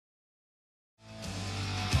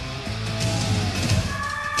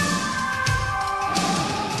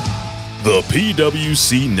The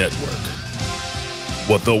PWC Network.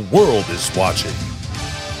 What the world is watching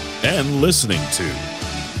and listening to.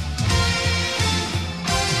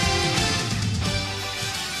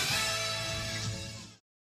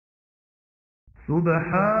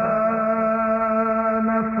 سبحان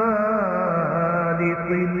فالق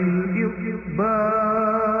الإصباح.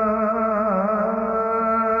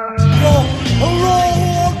 Allahu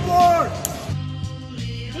Akbar!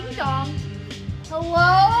 Ding dong.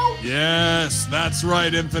 Hello? Yes, that's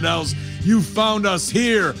right, infidels. You found us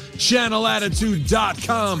here,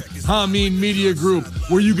 channelattitude.com, Hameen Media Group,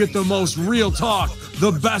 where you get the most real talk,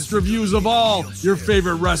 the best reviews of all your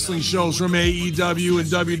favorite wrestling shows from AEW and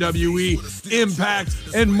WWE, Impact,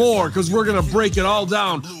 and more, because we're going to break it all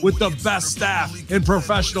down with the best staff in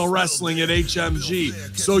professional wrestling at HMG.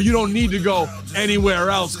 So you don't need to go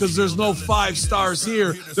anywhere else, because there's no 5 stars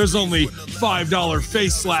here. There's only $5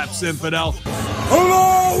 face slaps, infidel.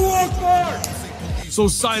 Allahu Akbar! So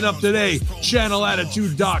sign up today,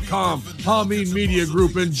 channelattitude.com, Hameen Media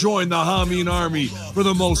Group, and join the Hameen Army for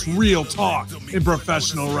the most real talk in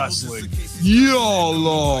professional wrestling.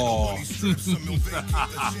 YOLO!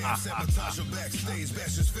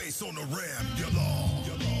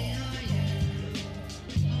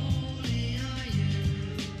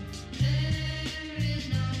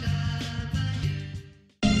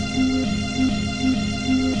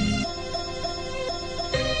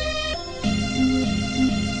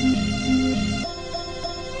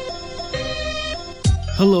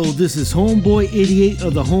 Hello, this is Homeboy88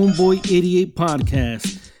 of the Homeboy88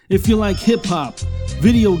 podcast. If you like hip-hop,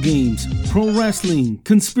 video games, pro wrestling,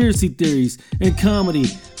 conspiracy theories, and comedy,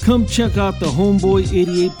 come check out the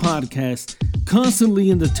Homeboy88 podcast,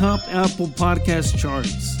 constantly in the top Apple podcast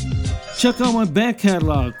charts. Check out my back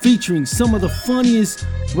catalog featuring some of the funniest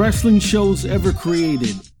wrestling shows ever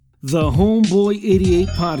created. The Homeboy88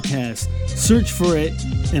 podcast. Search for it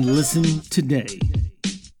and listen today.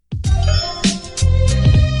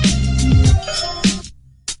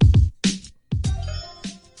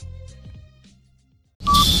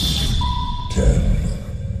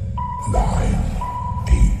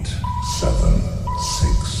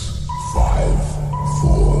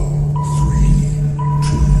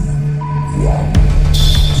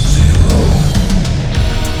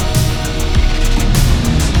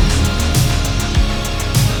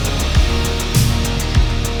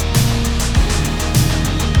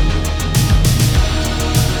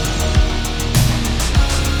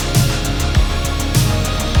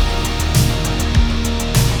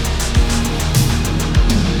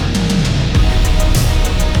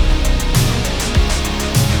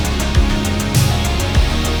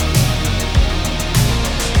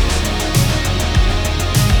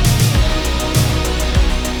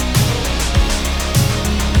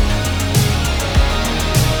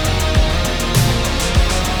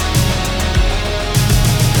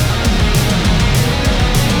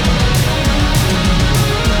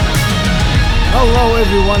 Hello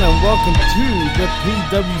everyone and welcome to the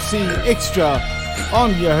PWC Extra.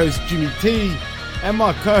 I'm your host Jimmy T and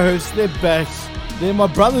my co-host, they're back. They're my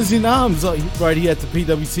brothers in arms right here at the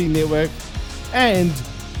PWC Network, and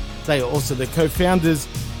they are also the co-founders.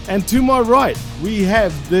 And to my right we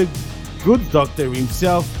have the good doctor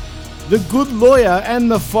himself, the good lawyer and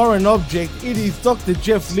the foreign object. It is Dr.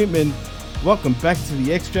 Jeff Lippman. Welcome back to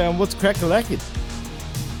the Extra, and what's crack-a-lackin'?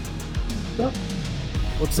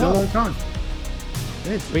 What's up? Hello, Con.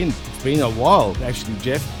 Yeah, it's been a while, actually,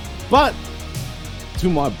 Jeff. But to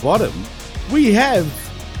my bottom, we have.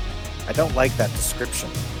 I don't like that description.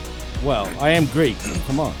 Well, I am Greek.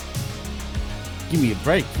 Come on, give me a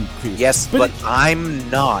break, Chris. Yes, but I'm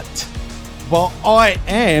not. Well, I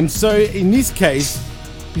am. So in this case,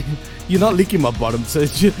 you're not licking my bottom. So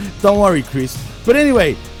don't worry, Chris. But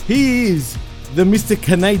anyway, he is the Mr.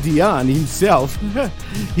 Canadian himself.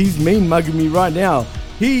 He's mean mugging me right now.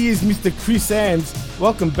 He is Mr. Chris Ambs.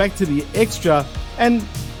 Welcome back to the Extra. And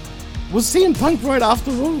was CM Punk right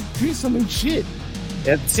after all? Chris, I mean, shit.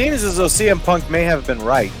 It seems as though CM Punk may have been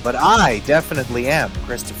right, but I definitely am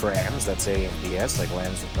Christopher Ambs. That's AMDS, like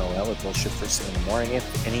Lambs with no L at bullshit first thing in the morning.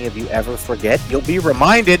 If any of you ever forget, you'll be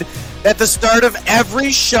reminded at the start of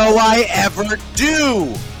every show I ever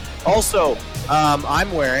do. Also,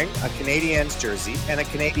 I'm wearing a Canadiens jersey and a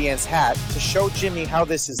Canadiens hat to show Jimmy how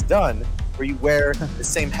this is done, where you wear the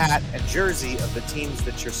same hat and jersey of the teams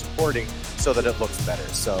that you're supporting so that it looks better.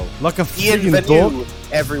 So, like a bienvenue, dog,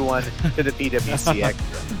 everyone, to the PWC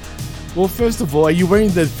Extra. Well, first of all, are you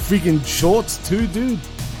wearing the freaking shorts too, dude?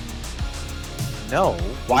 No.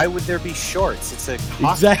 Why would there be shorts? It's a costume.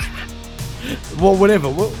 Exactly. Well,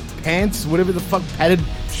 whatever. Pants, whatever the fuck, padded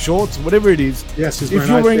shorts, whatever it is. Yes, he's If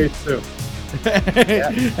wearing you're ice skates too.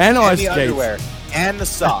 and ice the skates. underwear and the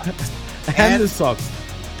socks. And the socks.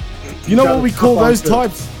 You know got what we a call top on those too.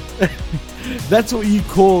 types? That's what you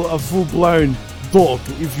call a full-blown dork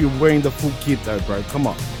if you're wearing the full kit, though, bro. Come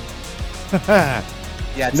on.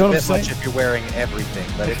 Yeah, it's You know a what bit I'm much saying? if you're wearing everything.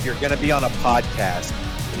 But if you're going to be on a podcast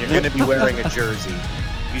and you're going to be wearing a jersey,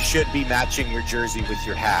 you should be matching your jersey with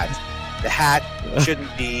your hat. The hat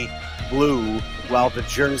shouldn't be blue while the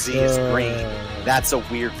jersey is green. That's a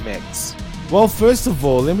weird mix. Well, first of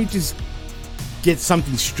all, let me just get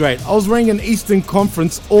something straight. I was wearing an Eastern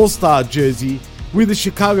Conference All-Star jersey with a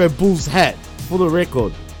Chicago Bulls hat, for the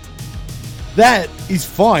record. That is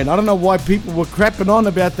fine. I don't know why people were crapping on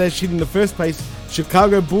about that shit in the first place.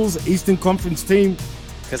 Chicago Bulls, Eastern Conference team,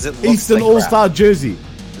 Because it looks Eastern like All-Star jersey.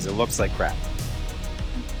 Because it looks like crap.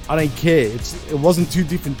 I don't care. It wasn't two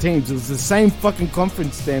different teams. It was the same fucking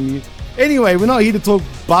conference, damn you. Anyway, we're not here to talk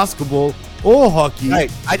basketball or hockey.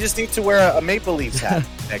 Right. I just need to wear a Maple Leafs hat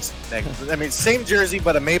next. I mean, same jersey,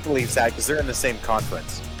 but a Maple Leafs hat because they're in the same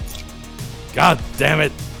conference. God damn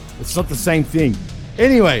it. It's not the same thing.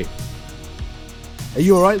 Anyway. Are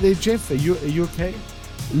you alright there, Jeff? Are you okay?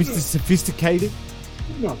 Mr. Sophisticated?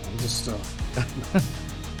 No, I'm just.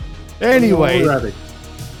 Anyway, Already.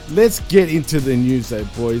 let's get into the news though,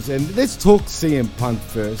 boys. And let's talk CM Punk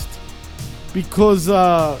first. Because,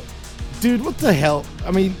 dude, what the hell?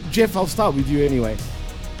 I mean, Jeff, I'll start with you anyway.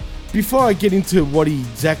 Before I get into what he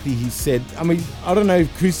said, I mean, I don't know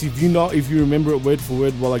if Chris, if you remember it word for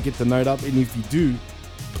word while I get the note up, and if you do,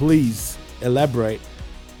 please elaborate.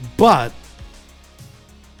 But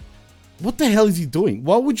what the hell is he doing?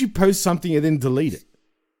 Why would you post something and then delete it?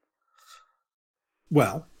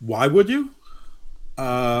 Well, why would you?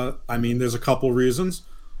 I mean, there's a couple reasons.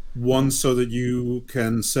 One, so that you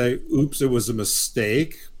can say, oops, it was a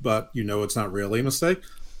mistake, but you know it's not really a mistake.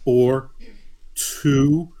 Or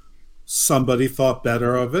two, somebody thought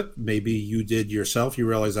better of it. Maybe you did yourself. You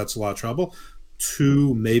realize that's a lot of trouble.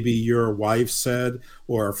 Two, maybe your wife said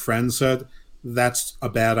or a friend said, that's a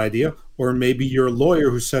bad idea. Or maybe your lawyer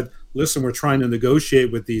who said, listen, we're trying to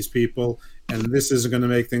negotiate with these people and this isn't going to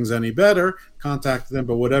make things any better. Contact them.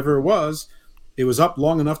 But whatever it was up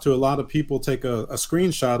long enough to a lot of people take a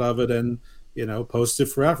screenshot of it and, you know, post it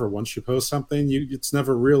forever. Once you post something, it's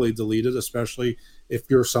never really deleted, especially if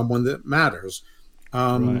you're someone that matters.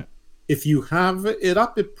 Right. If you have it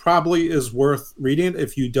up, it probably is worth reading it.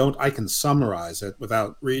 If you don't, I can summarize it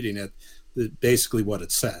without reading it, basically what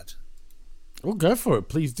it said. Well, go for it.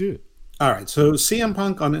 Please do. All right. So CM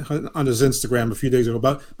Punk on his Instagram a few days ago,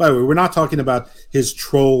 but by the way, we're not talking about his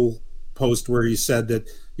troll post where he said that,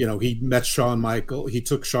 you know, he met he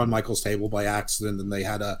took Shawn Michaels' table by accident and they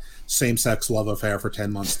had a same-sex love affair for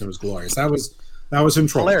 10 months and it was glorious. That was him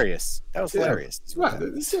trolling. Hilarious. That was hilarious. Right.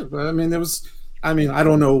 I mean, I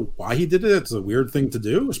don't know why he did it. It's a weird thing to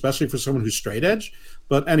do, especially for someone who's straight edge.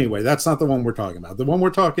 But anyway, that's not the one we're talking about. The one we're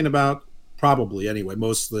talking about, probably anyway,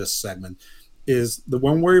 most of this segment, is the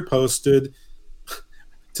one where he posted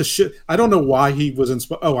to shit. I don't know why he was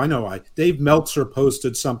inspired. Oh, I know why. Dave Meltzer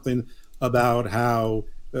posted something about how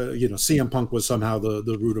CM Punk was somehow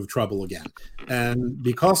the root of trouble again, and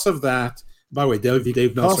because of that. By the way,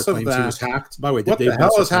 Dave Meltzer claims he was hacked. By the way, what the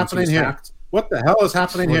hell is happening here? What the hell is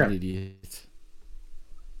happening here? Idiot.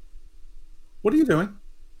 What are you doing?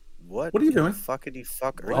 What are you doing? Fuckity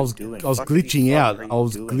fuck are I was you doing? glitching out. I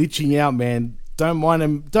was glitching out, man. Don't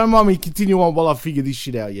mind me. Continue on while I figure this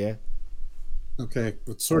shit out. Yeah. Okay,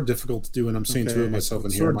 it's sort of difficult to do when I'm seeing two of myself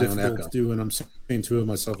and hearing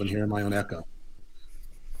my own echo.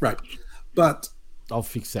 Right, but I'll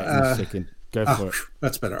fix that in a second. Go for it.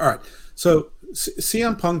 That's better. All right. So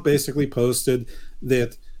CM Punk basically posted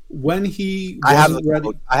that when he wasn't ready.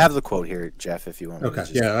 I have the quote here, Jeff. If you want. Okay.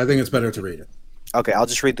 Yeah, I think it's better to read it. Okay, I'll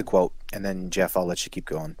just read the quote, and then Jeff, I'll let you keep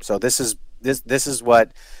going. So this is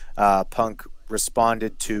what Punk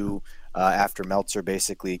responded to after Meltzer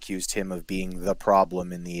basically accused him of being the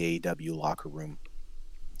problem in the AEW locker room.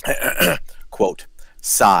 Quote,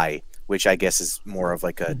 sigh, which I guess is more of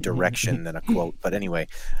like a direction than a quote. But anyway,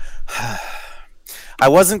 I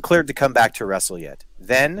wasn't cleared to come back to wrestle yet.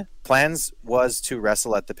 Then, plans was to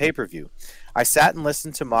wrestle at the pay-per-view. I sat and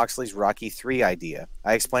listened to Moxley's Rocky 3 idea.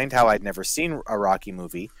 I explained how I'd never seen a Rocky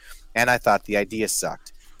movie, and I thought the idea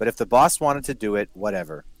sucked. But if the boss wanted to do it,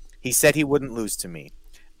 whatever. He said he wouldn't lose to me.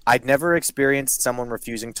 I'd never experienced someone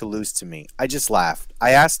refusing to lose to me. I just laughed.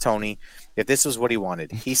 I asked Tony if this was what he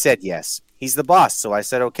wanted. He said yes. He's the boss, so I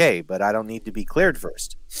said okay, but I don't need to be cleared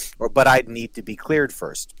first. But I'd need to be cleared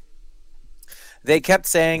first. They kept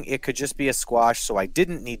saying it could just be a squash, so I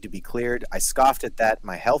didn't need to be cleared. I scoffed at that.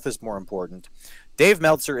 My health is more important. Dave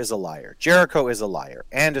Meltzer is a liar. Jericho is a liar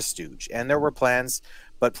and a stooge. And there were plans,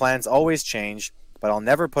 but plans always change. But I'll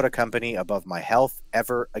never put a company above my health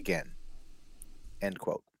ever again. End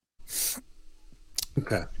quote.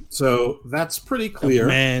 Okay, so that's pretty clear.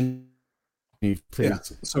 Man. Yeah.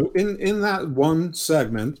 So in that one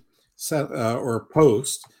segment or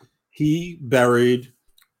post, he buried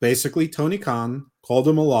basically Tony Khan, called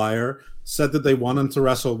him a liar, said that they want him to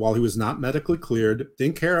wrestle while he was not medically cleared,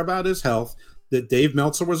 didn't care about his health, that Dave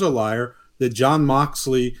Meltzer was a liar, that John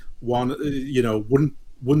Moxley wouldn't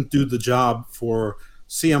do the job for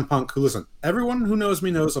CM Punk. Who, listen, everyone who knows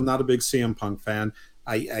me knows I'm not a big CM Punk fan.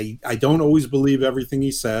 I don't always believe everything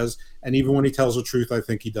he says, and even when he tells the truth, I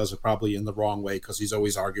think he does it probably in the wrong way because he's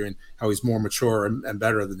always arguing how he's more mature and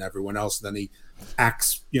better than everyone else. Then he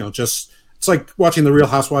acts, just it's like watching the Real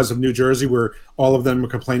Housewives of New Jersey, where all of them are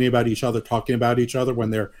complaining about each other, talking about each other when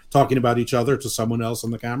they're talking about each other to someone else on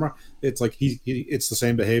the camera. It's like it's the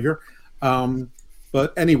same behavior.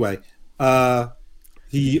 But anyway,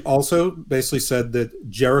 he also basically said that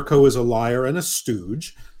Jericho is a liar and a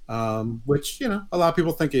stooge. Which, a lot of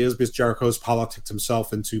people think he is because Jericho's politicked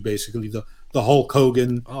himself into basically the Hulk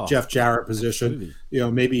Hogan, Jeff Jarrett position.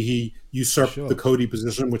 Absolutely. Maybe he usurped the Cody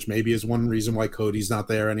position, which maybe is one reason why Cody's not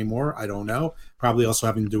there anymore. I don't know. Probably also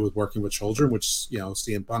having to do with working with children, which,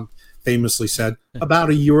 CM Punk famously said about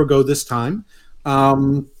a year ago this time.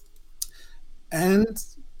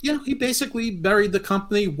 He basically buried the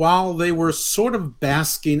company while they were sort of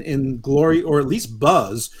basking in glory, or at least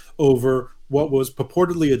buzz, over what was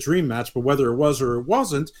purportedly a dream match, but whether it was or it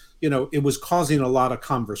wasn't, it was causing a lot of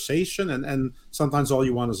conversation, and sometimes all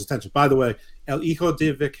you want is attention. By the way, El Hijo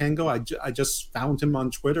de Vikingo, I just found him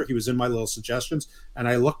on Twitter. He was in my little suggestions, and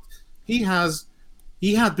I looked. He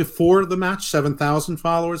had before the match 7,000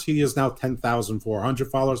 followers. He is now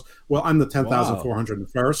 10,400 followers. Well, I'm the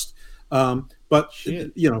 10,401st. But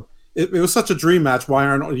it was such a dream match. Why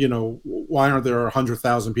aren't there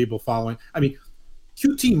 100,000 people following? I mean,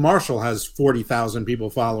 QT Marshall has 40,000 people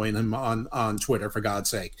following him on Twitter, for God's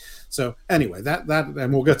sake. So anyway, that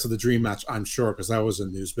and we'll get to the dream match, I'm sure, because that was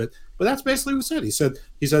in news. But that's basically what he said.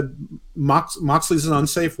 He said Moxley's an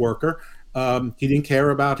unsafe worker. He didn't care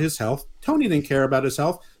about his health. Tony didn't care about his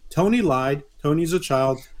health. Tony lied. Tony's a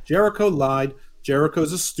child. Jericho lied.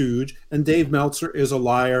 Jericho's a stooge. And Dave Meltzer is a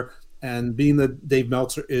liar. And being that Dave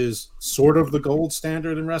Meltzer is sort of the gold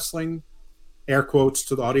standard in wrestling, air quotes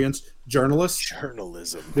to the audience,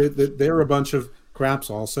 journalism. They're a bunch of craps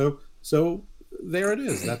also. So there it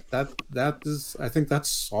is. That is, I think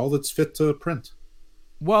that's all that's fit to print.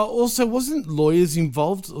 Well, also, wasn't lawyers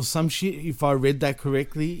involved or some shit, if I read that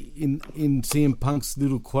correctly, in CM Punk's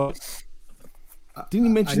little quote? Didn't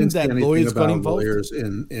he mention that lawyers got involved? Lawyers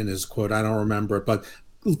in his quote. I don't remember it, but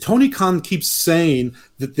Tony Khan keeps saying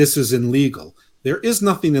that this is illegal. There is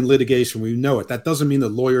nothing in litigation. We know it. That doesn't mean that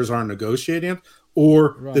lawyers aren't negotiating it,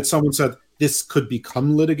 or that someone said this could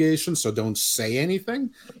become litigation, so don't say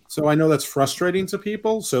anything. So I know that's frustrating to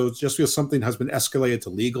people. So just because something has been escalated to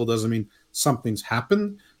legal doesn't mean something's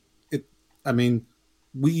happened.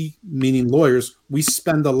 We, meaning lawyers, we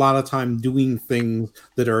spend a lot of time doing things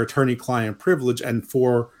that are attorney-client privilege and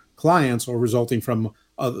for clients or resulting from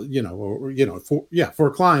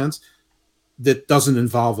for clients that doesn't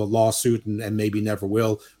involve a lawsuit and maybe never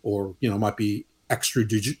will, or might be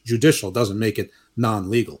extrajudicial. Doesn't make it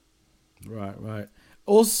non-legal. Right.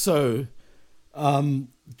 Also,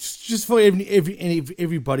 just for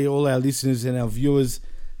everybody, all our listeners and our viewers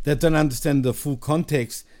that don't understand the full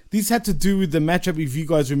context, this had to do with the matchup, if you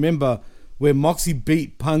guys remember, where Moxie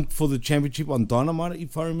beat Punk for the championship on Dynamite,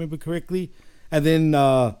 if I remember correctly, and then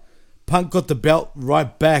Punk got the belt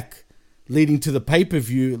right back, leading to the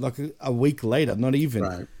pay-per-view like a week later, not even.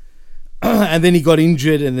 Right. And then he got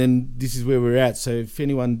injured, and then this is where we're at. So if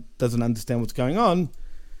anyone doesn't understand what's going on,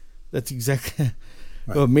 that's exactly...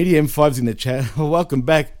 Right. Well, Media M5's in the chat. Welcome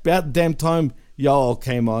back. About damn time y'all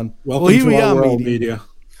came on. Welcome here to we our are, world, Media.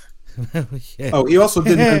 Yeah. Oh, he also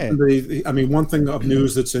didn't mention one thing of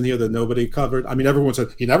news that's in here that nobody covered. Everyone said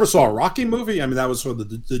he never saw a Rocky movie. That was sort of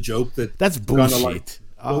the joke that's bullshit.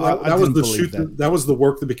 That was the shoot. That was the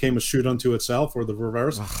work that became a shoot unto itself, or the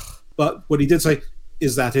reverse. But what he did say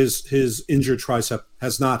is that his injured tricep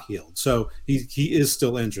has not healed, so he is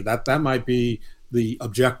still injured. That might be the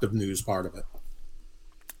objective news part of it.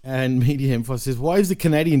 And Media Info says, "Why is the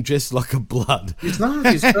Canadian dressed like a blood?" He's not.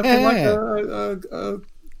 He's dressed like a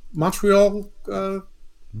Montreal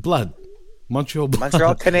blood. Montreal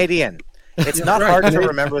Canadian. It's not hard to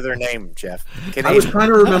remember their name, Jeff. Canadian. I was trying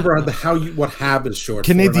to remember what HAB is short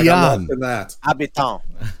Canadian. for. I got lost in that. Habitant.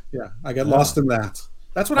 Yeah, I got lost in that.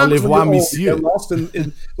 That's what happens when revoir, you're old. monsieur. You get lost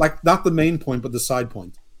in like not the main point, but the side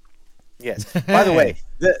point. Yes. By the way,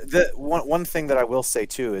 the one thing that I will say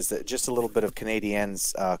too is that just a little bit of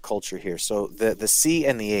Canadians culture here. So the C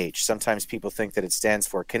and the H, sometimes people think that it stands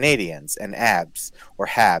for Canadians and Abs or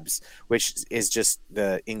Habs, which is just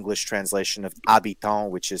the English translation of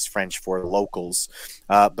habitant, which is French for locals.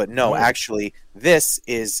 But no, actually, this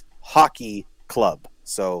is hockey club.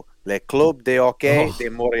 So Le Club de Hockey de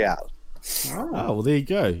Montréal. Oh, well, there you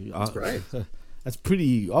go. That's great. That's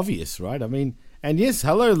pretty obvious, right? I mean, and yes,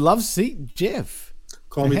 hello, Love Seat Jeff.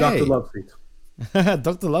 Call me Hey. Dr. Loveseat.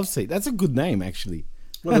 Dr. Love Seat. That's a good name, actually.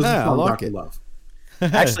 What is I like Dr. it. Love?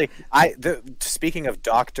 Actually, speaking of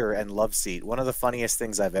doctor and love seat, one of the funniest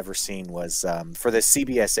things I've ever seen was for the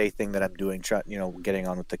CBSA thing that I'm doing, getting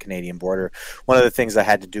on with the Canadian border. One of the things I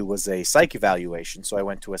had to do was a psych evaluation. So I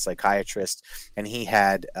went to a psychiatrist, and he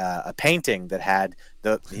had a painting that had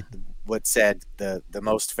what said the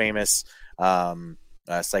most famous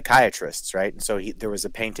psychiatrists, right? And so there was a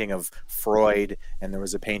painting of Freud, and there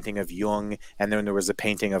was a painting of Jung, and then there was a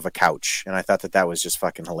painting of a couch, and I thought that was just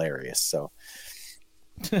fucking hilarious. So.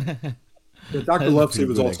 Yeah, Dr. Loveseat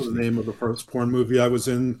was also the name of the first porn movie I was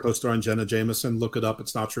in, co-starring Jenna Jameson. Look it up.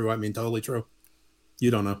 It's not true. I mean, totally true.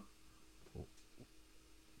 You don't know.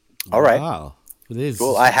 All right. Wow. Well,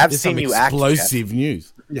 cool. I have seen you act. Explosive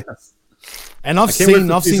news. Yes. And I've seen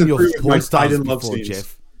your porn stars before,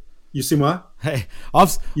 Jeff. You seen what? Hey,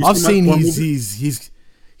 I've seen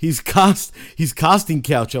his casting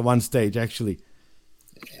couch at one stage, actually.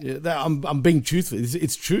 Yeah, I'm being truthful.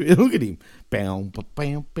 It's true. Look at him. Anyway,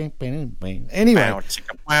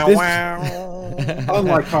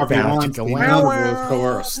 unlike Harvey Weinstein, none was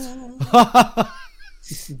coerced.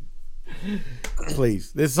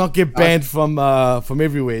 Please, let's not get banned from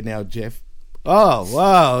everywhere now, Jeff. Oh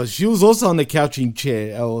wow, she was also on the couching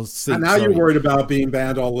chair or seat. And now you're worried about being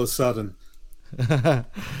banned all of a sudden.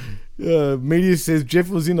 Media says Jeff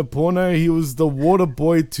was in a porno. He was the water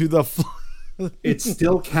boy to the. It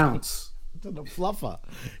still counts. The fluffer.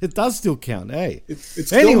 It does still count, hey. It's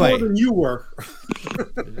still more than you were.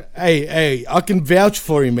 hey, I can vouch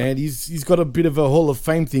for him, man. He's got a bit of a Hall of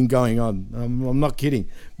Fame thing going on. I'm not kidding.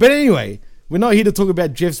 But anyway, we're not here to talk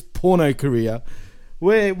about Jeff's porno career.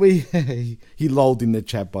 He lolled in the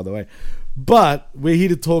chat, by the way. But we're here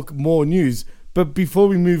to talk more news. But before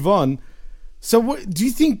we move on, so do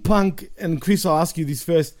you think Punk, and Chris, I'll ask you this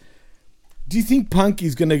first, do you think Punk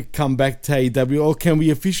is going to come back to AEW, or can we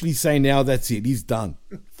officially say now that's it? He's done.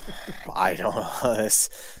 I don't know.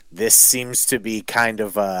 This seems to be kind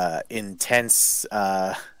of intense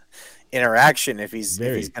interaction. If he's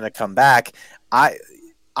going to come back, I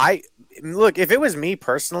look. If it was me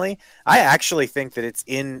personally, I actually think that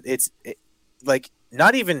it's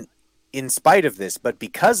not even in spite of this, but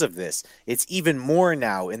because of this, it's even more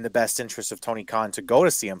now in the best interest of Tony Khan to go to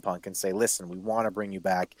CM Punk and say, listen, we want to bring you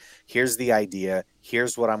back. Here's the idea.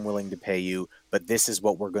 Here's what I'm willing to pay you, but this is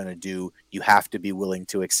what we're going to do. You have to be willing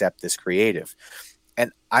to accept this creative.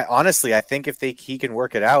 And I think if he can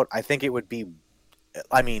work it out, I think it would be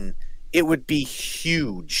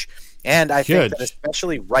huge. And I think that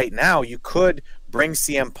especially right now, you could bring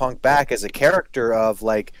CM Punk back as a character of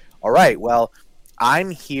like, all right, well,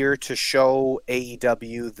 I'm here to show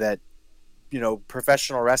AEW that,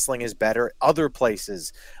 professional wrestling is better other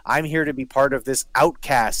places. I'm here to be part of this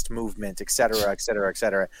outcast movement, et cetera, et cetera, et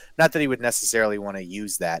cetera. Not that he would necessarily want to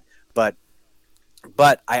use that, but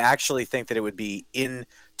I actually think that it would be in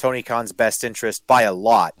Tony Khan's best interest by a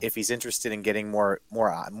lot if he's interested in getting more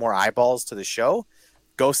eyeballs to the show.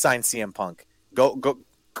 Go sign CM Punk. Go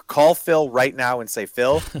call Phil right now and say,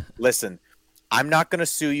 Phil, listen, I'm not going to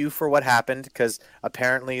sue you for what happened because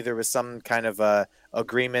apparently there was some kind of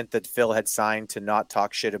agreement that Phil had signed to not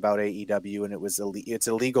talk shit about AEW, and it's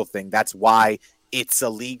a legal thing. That's why it's a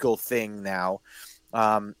legal thing now.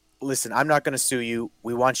 Listen, I'm not going to sue you.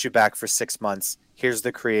 We want you back for 6 months. Here's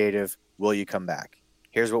the creative. Will you come back?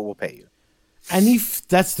 Here's what we'll pay you. And if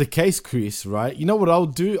that's the case, Chris, right? You know what I'll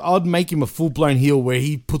do? I'd make him a full-blown heel where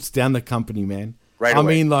he puts down the company, man. Right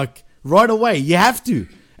away. Right away. You have to.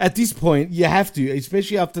 At this point, you have to,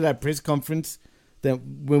 especially after that press conference that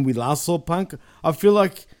when we last saw Punk. I feel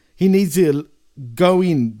like he needs to go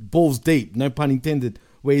in balls deep, no pun intended,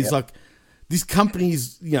 where he's like, this company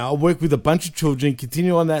is, I work with a bunch of children,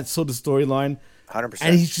 continue on that sort of storyline.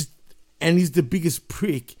 100%. And he's the biggest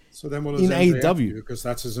prick. So then what does MJF do? Because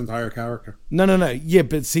that's his entire character. No. Yeah,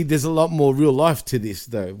 but see, there's a lot more real life to this,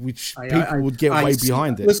 though, which people would get way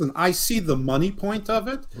behind it. Listen, I see the money point of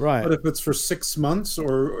it. Right. But if it's for 6 months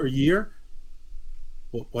or a year,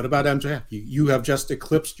 well, what about MJF? You have just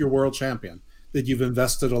eclipsed your world champion. that you've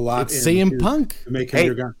invested a lot It's in CM Punk. to make him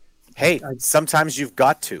your guy. Hey, sometimes you've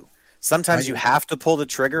got to. Sometimes you have to pull the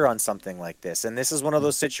trigger on something like this, and this is one of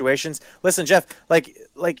those situations. Listen, Jeff, like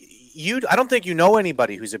you, I don't think you know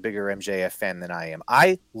anybody who's a bigger MJF fan than I am.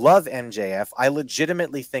 I love MJF. I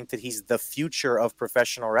legitimately think that he's the future of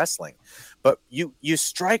professional wrestling. But you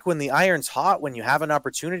strike when the iron's hot, when you have an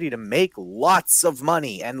opportunity to make lots of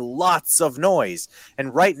money and lots of noise.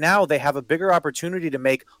 And right now they have a bigger opportunity to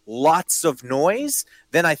make lots of noise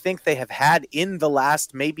than I think they have had in the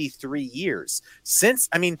last maybe 3 years. Since,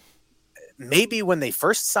 I mean, maybe when they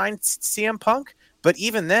first signed CM Punk, but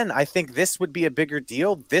even then, I think this would be a bigger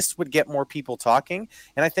deal. This would get more people talking,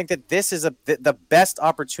 and I think that this is the best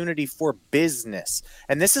opportunity for business.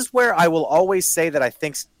 And this is where I will always say that I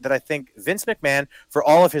think Vince McMahon, for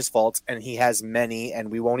all of his faults, and he has many,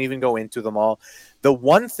 and we won't even go into them all. The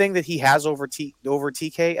one thing that he has over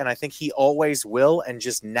TK, and I think he always will, and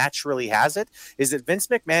just naturally has it, is that Vince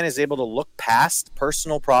McMahon is able to look past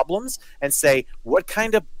personal problems and say, what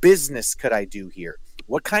kind of business could I do here?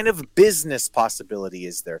 What kind of business possibility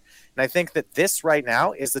is there? And I think that this right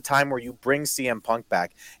now is the time where you bring CM Punk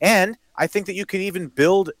back. And I think that you could even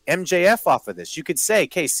build MJF off of this. You could say,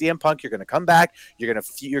 okay, CM Punk, you're going to come back. You're going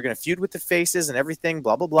to feud with the faces and everything,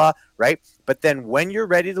 blah, blah, blah, right? But then when you're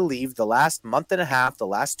ready to leave, the last month and a half, the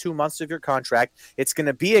last 2 months of your contract, it's going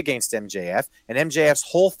to be against MJF. And MJF's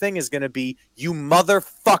whole thing is going to be, you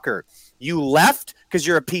motherfucker. You left because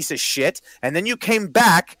you're a piece of shit. And then you came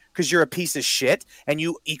back because you're a piece of shit. And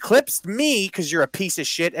you eclipsed me because you're a piece of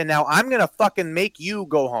shit. And now I'm going to fucking make you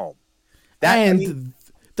go home.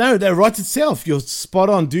 That writes itself. You're spot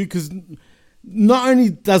on, dude, because not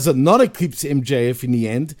only does it not eclipse MJF in the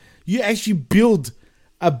end, you actually build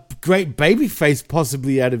a great babyface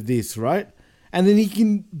possibly out of this, right? And then he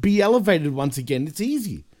can be elevated once again. It's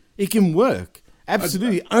easy. It can work.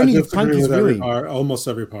 Absolutely. Only if Punk is willing. Almost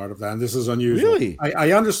every part of that. And this is unusual. Really?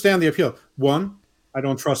 I understand the appeal. One, I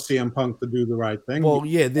don't trust CM Punk to do the right thing. Well,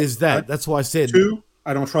 yeah, there's that. That's why I said. Two,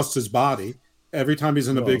 I don't trust his body. Every time he's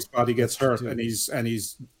in a big spot, he gets hurt, and he's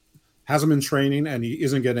hasn't been training, and he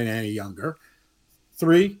isn't getting any younger.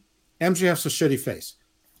 Three, MJF's a shitty face.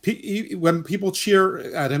 When people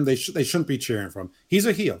cheer at him, they shouldn't be cheering for him. He's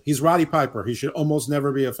a heel. He's Roddy Piper. He should almost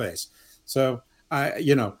never be a face. So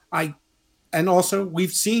and also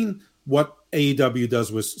we've seen what AEW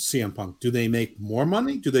does with CM Punk. Do they make more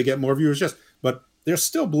money? Do they get more viewers? Yes, but they're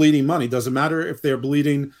still bleeding money. Doesn't matter if they're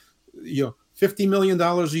bleeding, $50 million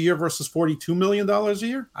a year versus $42 million a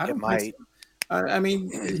year. I don't think so. I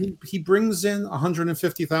mean, he brings in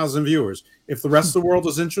 150,000 viewers. If the rest of the world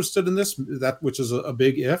is interested in this, which is a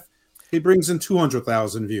big if, he brings in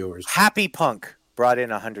 200,000 viewers. Happy Punk brought in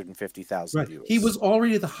 150,000 viewers. He was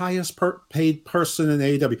already the highest paid person in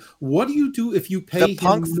AEW. What do you do if you pay him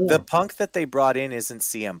more? The Punk that they brought in isn't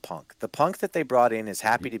CM Punk. The Punk that they brought in is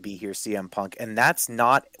happy to be here, CM Punk, and that's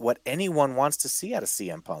not what anyone wants to see out of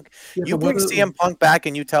CM Punk. Yeah, you bring CM Punk back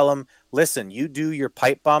and you tell him, listen, you do your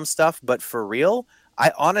pipe bomb stuff, but for real,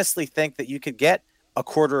 I honestly think that you could get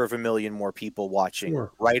 250,000 more people watching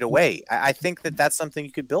right away. I think that that's something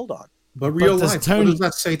you could build on. But real life, what does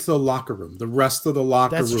that say to the locker room? The rest of the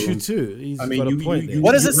locker room. That's true too. I mean,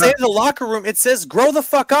 what does it say to the locker room? It says, grow the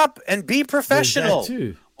fuck up and be professional.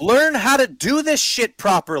 Learn how to do this shit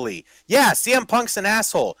properly. Yeah, CM Punk's an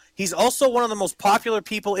asshole. He's also one of the most popular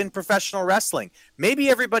people in professional wrestling. Maybe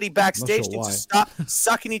everybody backstage needs to stop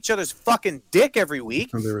sucking each other's fucking dick every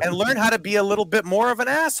week and learn how to be a little bit more of an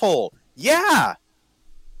asshole. Yeah.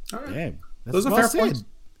 All right. Yeah, those are fair points.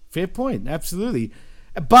 Fair point. Absolutely.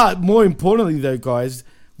 But more importantly, though, guys,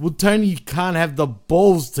 Tony can't have the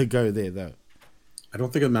balls to go there, though. I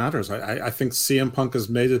don't think it matters. I think CM Punk has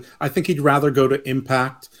made it. I think he'd rather go to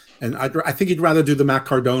Impact, and I think he'd rather do the Matt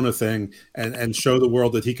Cardona thing and show the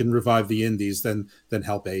world that he can revive the Indies than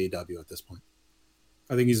help AEW at this point.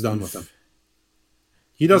 I think he's done with them.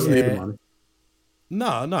 He doesn't need the money.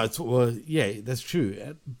 No, that's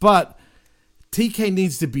true. But TK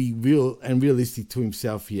needs to be real and realistic to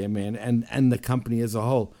himself here, man, and the company as a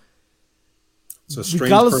whole. It's a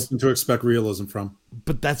strange person to expect realism from.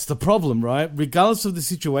 But that's the problem, right? Regardless of the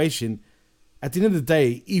situation, at the end of the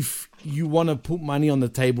day, if you want to put money on the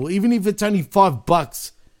table, even if it's only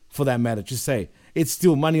 $5 for that matter, just say it's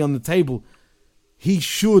still money on the table, he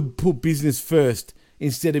should put business first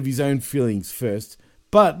instead of his own feelings first.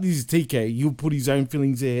 But this is TK. He'll put his own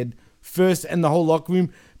feelings ahead first and the whole locker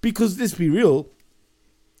room. Because let's be real,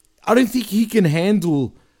 I don't think he can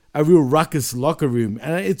handle a real ruckus locker room.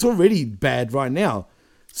 And it's already bad right now.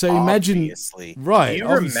 So imagine, Obviously. right?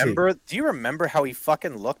 Do you remember how he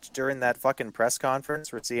fucking looked during that fucking press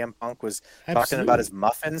conference where CM Punk was talking Absolutely. about his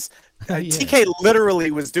muffins? Yeah. TK literally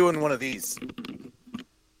was doing one of these.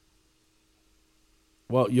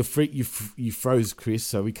 Well, you froze, Chris,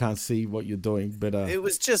 so we can't see what you're doing. But It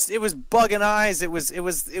was bugging eyes. It was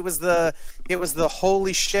the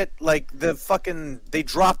holy shit, like the fucking they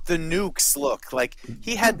dropped the nukes look. Like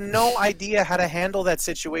he had no idea how to handle that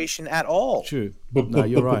situation at all. true. No,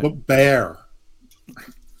 you're right. Bear.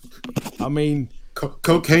 I mean,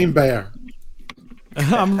 Cocaine bear.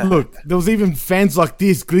 look, there was even fans like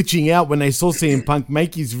this glitching out when they saw CM Punk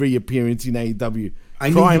make his reappearance in AEW. I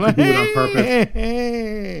knew you could do it on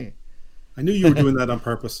purpose. I knew you were doing that on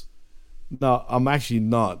purpose. No, I'm actually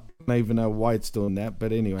not. I don't even know why it's doing that,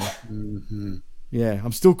 but anyway. Yeah,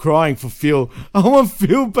 I'm still crying for Phil. I want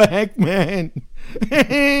Phil back, man. Do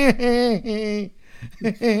you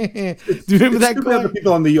remember that Too bad guy? the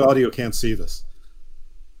people on the audio can't see this.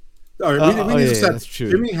 All right, we need to set. That's true.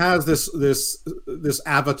 Jimmy has this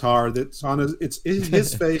avatar that's on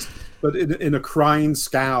his face, but in a crying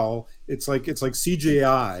scowl. It's like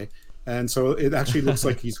CGI, and so it actually looks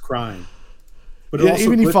like he's crying. But it also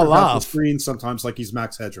even if I glitters out the laugh, screen sometimes like he's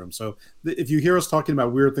Max Headroom. So if you hear us talking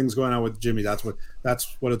about weird things going on with Jimmy, that's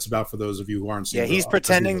what it's about for those of you who aren't seeing. Yeah, he's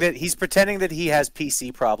pretending that he has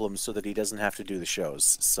PC problems so that he doesn't have to do the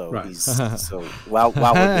shows. So Right. while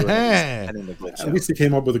we're doing it, he's pretending to glitch At out. least he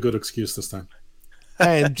came up with a good excuse this time.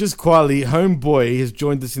 and just quietly, Homeboy has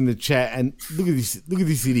joined us in the chat, and look at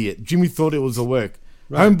this idiot. Jimmy thought it was a work.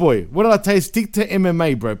 Right. Homeboy, what did I tell you? Stick to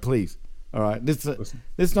MMA, bro, please. All right,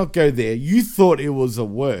 let's not go there. You thought it was a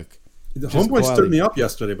work. The Homeboy stood me up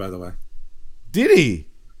yesterday, by the way. Did he?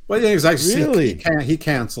 Well, yeah, he was actually Really? sick. He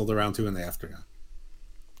canceled around 2 in the afternoon.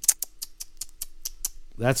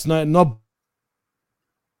 That's not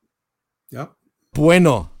Yep.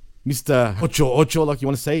 bueno, Mr. Ocho, like you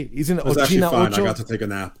want to say. Isn't it It was actually Ochina fine. Ocho? I got to take a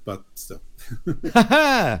nap, but still.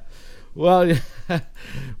 Well,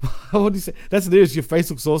 what do you say? That's hilarious. Your face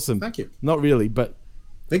looks awesome. Thank you. Not really, but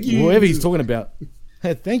Thank you. whoever he's talking about.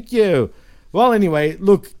 Thank you. Well, anyway,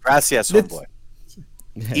 look. Gracias, homeboy.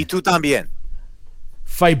 Y tú también.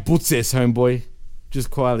 Fay butzes, homeboy.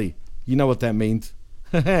 Just quietly. You know what that means.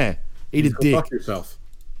 Eat a Go dick. fuck yourself.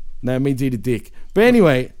 No, it means eat a dick. But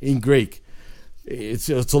anyway, in Greek, it's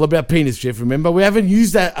all about penis, Jeff. Remember, we haven't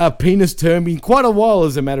used that penis term in quite a while,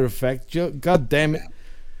 as a matter of fact. God damn it.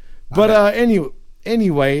 But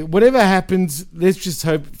anyway, whatever happens, let's just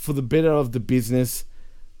hope for the better of the business.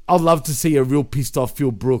 I'd love to see a real pissed off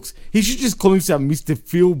Phil Brooks. He should just call himself Mr.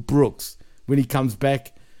 Phil Brooks when he comes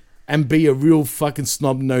back and be a real fucking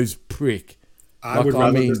snub-nosed prick. I would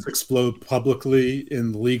rather this explode publicly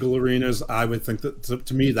in legal arenas. I would think that,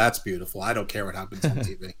 to me, that's beautiful. I don't care what happens on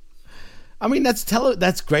TV. I mean,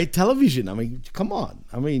 that's great television. I mean, come on.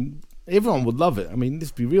 I mean, everyone would love it. I mean,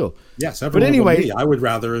 let's be real. Yes, everyone. But anyway, would be. I would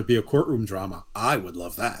rather it be a courtroom drama. I would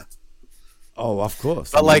love that. Oh, of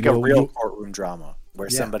course. But like a real courtroom drama where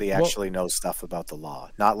somebody actually knows stuff about the law,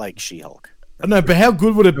 not like She-Hulk. No, but how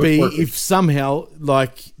good would it be if somehow,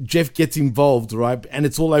 like, Jeff gets involved, right, and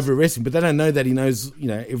it's all over wrestling, but they don't know that he knows,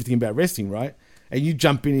 everything about wrestling, right? And you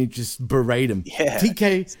jump in and just berate him. Yeah.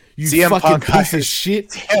 TK, you CM fucking Punk piece of shit.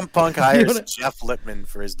 CM Punk hires Jeff Lippman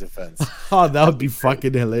for his defense. Oh, that would be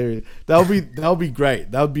fucking hilarious. That would be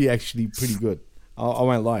great. That would be actually pretty good. I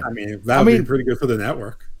won't lie. I mean, that would be pretty good for the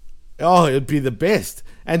network. Oh, it'd be the best.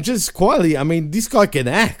 And just quietly, I mean, this guy can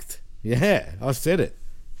act. Yeah, I said it.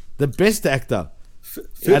 The best actor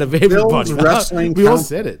out of everybody. We all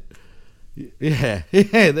said it. Yeah.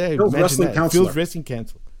 Phil's wrestling counselor. Phil's wrestling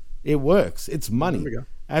counsel. It works. It's money. There we go.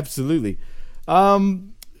 Absolutely.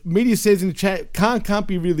 Media says in the chat, can't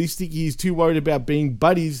be realistic. He's too worried about being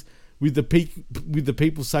buddies with the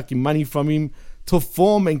people sucking money from him to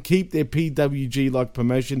form and keep their PWG like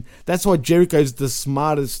promotion. That's why Jericho's the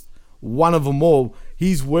smartest one of them all.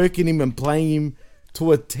 He's working him and playing him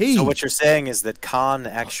to a T. So what you're saying is that Khan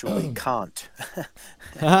actually can't.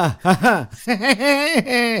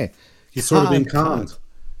 He's sort of being conned.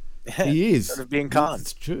 He is. Sort of being conned.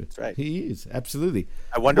 It's true. That's right. He is. Absolutely.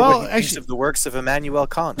 I wonder what he thinks of the works of Immanuel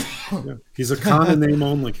Kant. Yeah. He's a con in name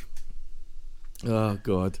only. Oh,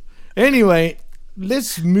 God. Anyway,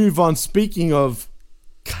 let's move on. Speaking of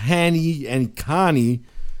Canny and Carney.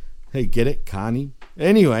 Hey, get it? Carney?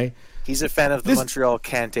 Anyway. He's a fan of the Montreal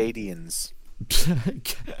Cantadians.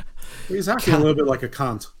 He's actually a little bit like a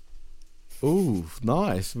cunt. Ooh,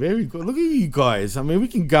 nice. Very good. Look at you guys. I mean, we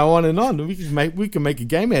can go on and on. We can make a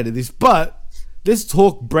game out of this. But let's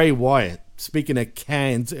talk Bray Wyatt. Speaking of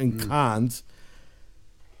cans and cans.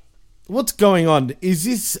 what's going on? Is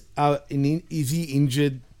this is he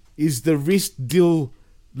injured? Is the wrist deal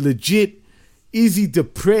legit? Is he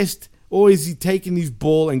depressed, or is he taking his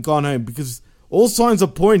ball and gone home? Because all signs are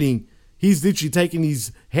pointing he's literally taken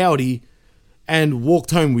his howdy and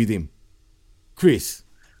walked home with him. Chris,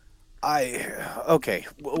 okay.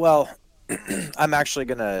 Well, I'm actually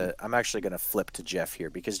gonna flip to Jeff here,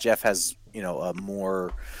 because Jeff has, a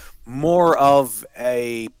more of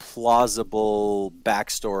a plausible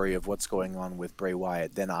backstory of what's going on with Bray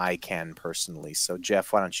Wyatt than I can personally. So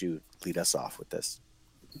Jeff, why don't you lead us off with this?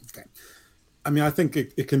 Okay. I mean, I think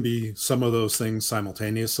it can be some of those things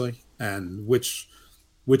simultaneously, and which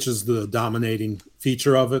is the dominating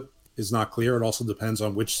feature of it is not clear. It also depends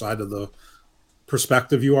on which side of the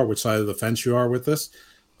perspective you are, which side of the fence you are with this.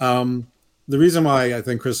 The reason why I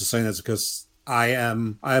think Chris is saying that is because I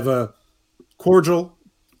have a cordial,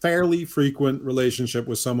 fairly frequent relationship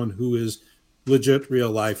with someone who is legit,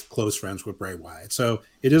 real life, close friends with Bray Wyatt. So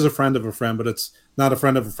it is a friend of a friend, but it's not a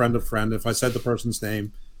friend of a friend of a friend. If I said the person's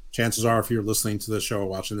name, chances are, if you're listening to the show or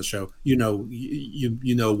watching the show, you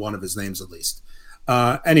know one of his names at least.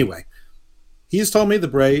 Anyway, he's told me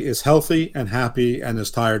that Bray is healthy and happy and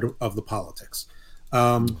is tired of the politics.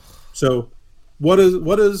 So what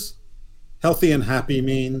does healthy and happy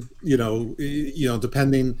mean?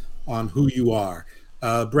 Depending on who you are.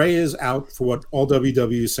 Bray is out for what all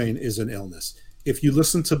WWE is saying is an illness. If you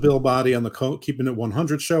listen to Bill Body on the Keeping It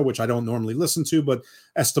 100 show, which I don't normally listen to, but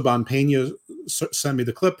Esteban Pena sent me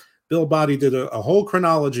the clip, Bill Body did a whole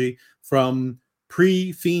chronology from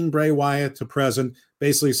pre-Fiend Bray Wyatt to present,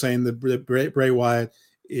 basically saying that Bray Wyatt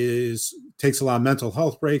takes a lot of mental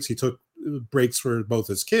health breaks. He took breaks for both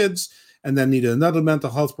his kids and then needed another mental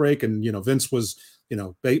health break. And, Vince was,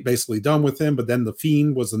 basically done with him. But then the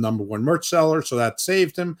Fiend was the number one merch seller, so that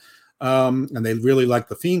saved him. And they really liked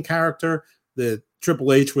the Fiend character. The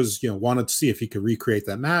Triple H was, wanted to see if he could recreate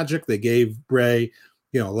that magic. They gave Bray,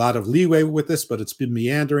 a lot of leeway with this, but it's been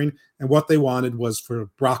meandering. And what they wanted was for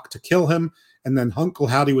Brock to kill him. And then Uncle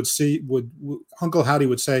Howdy would say,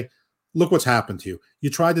 look what's happened to you. You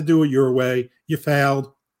tried to do it your way. You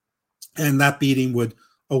failed. And that beating would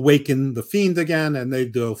awaken the Fiend again, and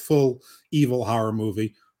they'd do a full evil horror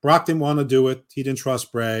movie. Brock didn't want to do it. He didn't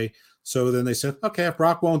trust Bray. So then they said, okay, if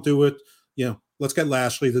Brock won't do it, let's get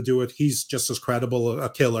Lashley to do it. He's just as credible a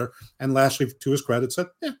killer. And Lashley, to his credit, said,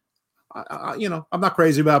 I'm not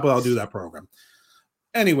crazy about it, but I'll do that program.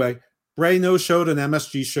 Anyway, Bray no-showed an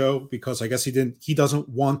MSG show because I guess he doesn't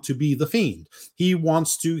want to be the Fiend. He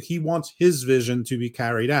wants his vision to be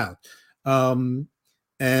carried out.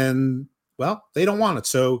 And well, they don't want it.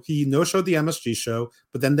 So he no-showed the MSG show,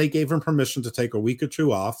 but then they gave him permission to take a week or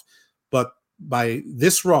two off. But by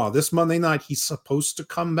this Raw, this Monday night, he's supposed to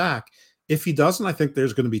come back. If he doesn't, I think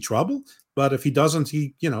there's going to be trouble. But if he doesn't,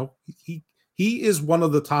 he is one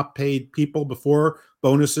of the top paid people before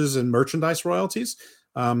bonuses and merchandise royalties.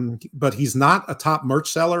 But he's not a top merch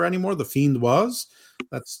seller anymore. The Fiend was.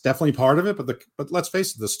 That's definitely part of it. But let's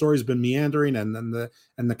face it, the story's been meandering, and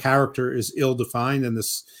the character is ill-defined, and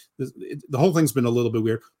the whole thing's been a little bit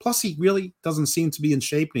weird. Plus, he really doesn't seem to be in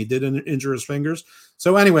shape, and he did injure his fingers.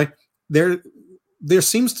 So anyway, there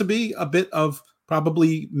seems to be a bit of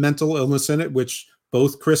probably mental illness in it, which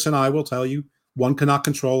both Chris and I will tell you, one cannot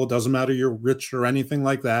control. It doesn't matter you're rich or anything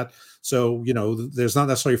like that. So, there's not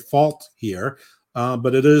necessarily fault here,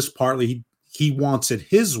 but it is partly he wants it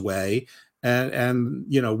his way. And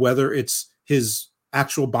whether it's his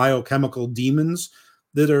actual biochemical demons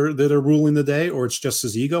that are ruling the day, or it's just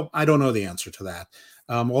his ego, I don't know the answer to that.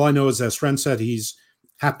 All I know is, as friend said, he's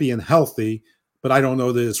happy and healthy, but I don't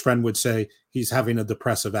know that his friend would say he's having a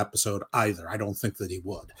depressive episode either. I don't think that he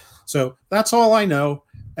would. So that's all I know.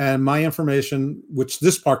 And my information, which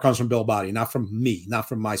this part comes from Bill Body, not from me, not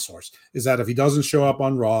from my source, is that if he doesn't show up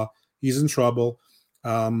on Raw, he's in trouble.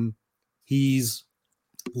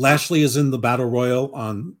 Lashley is in the Battle Royal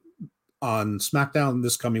on SmackDown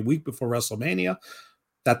this coming week before WrestleMania.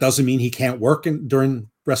 That doesn't mean he can't work during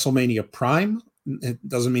WrestleMania Prime. It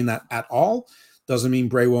doesn't mean that at all. Doesn't mean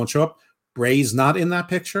Bray won't show up. Bray's not in that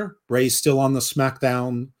picture. Bray's still on the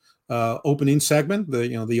SmackDown opening segment,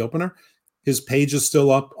 the opener. His page is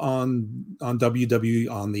still up on WWE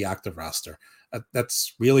on the active roster.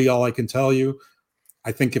 That's really all I can tell you.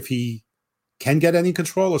 I think if he can get any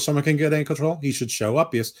control, or someone can get any control, he should show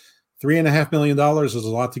up. Yes, $3.5 million is a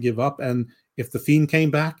lot to give up. And if the Fiend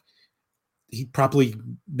came back, he'd probably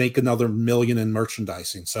make another $1 million in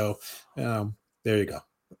merchandising. So there you go.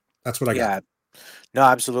 That's what I got. No,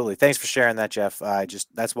 absolutely. Thanks for sharing that, Jeff.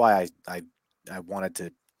 That's why I wanted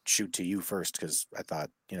to shoot to you first because I thought,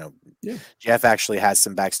 Yeah. Jeff actually has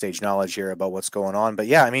some backstage knowledge here about what's going on. But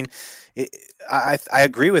yeah, I mean, I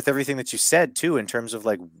agree with everything that you said too, in terms of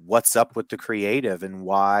like what's up with the creative and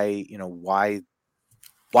why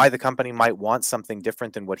the company might want something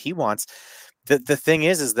different than what he wants. The thing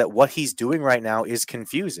is that what he's doing right now is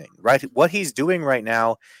confusing, right? What he's doing right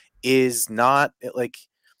now is not like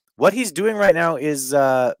what he's doing right now is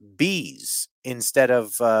bees instead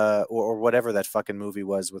of or whatever that fucking movie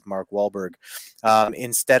was with Mark Wahlberg,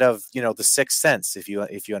 instead of The Sixth Sense. If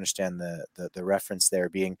you understand the reference there,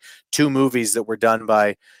 being two movies that were done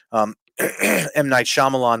by M. Night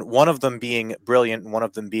Shyamalan, one of them being brilliant and one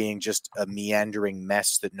of them being just a meandering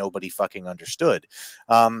mess that nobody fucking understood.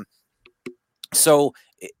 So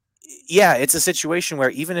yeah, it's a situation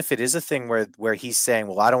where even if it is a thing where he's saying,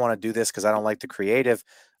 well, I don't want to do this because I don't like the creative,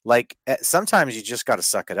 like sometimes you just got to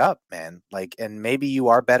suck it up, man. Like, and maybe you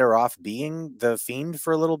are better off being the Fiend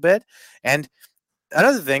for a little bit. And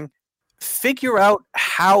another thing, figure out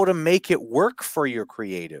how to make it work for your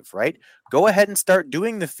creative, right? Go ahead and start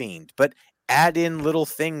doing the Fiend, but add in little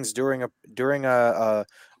things during a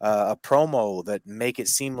promo that make it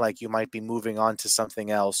seem like you might be moving on to something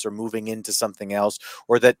else or moving into something else,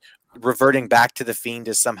 or that reverting back to the Fiend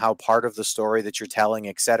is somehow part of the story that you're telling,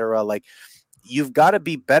 etc. Like, you've got to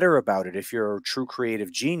be better about it. If you're a true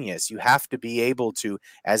creative genius, you have to be able to,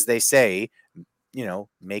 as they say,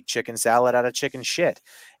 make chicken salad out of chicken shit.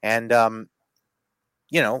 And,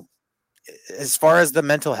 as far as the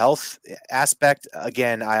mental health aspect,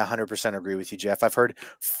 again, I 100% agree with you, Jeff. I've heard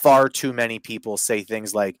far too many people say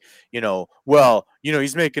things like,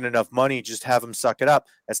 he's making enough money, just have him suck it up.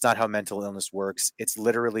 That's not how mental illness works. It's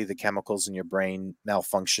literally the chemicals in your brain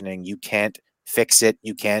malfunctioning. You can't fix it.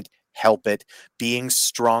 You can't help it. Being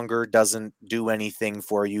stronger doesn't do anything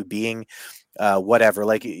for you. Being whatever,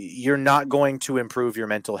 like, you're not going to improve your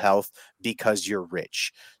mental health because you're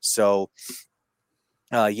rich. So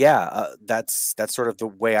that's sort of the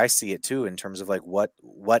way I see it too, in terms of like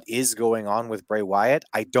what is going on with Bray Wyatt.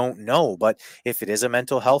 I don't know, but if it is a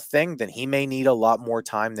mental health thing, then he may need a lot more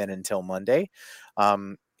time than until Monday.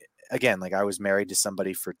 Again, like, I was married to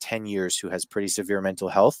somebody for 10 years who has pretty severe mental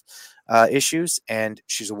health issues, and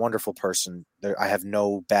she's a wonderful person. I have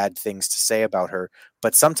no bad things to say about her,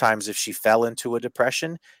 but sometimes if she fell into a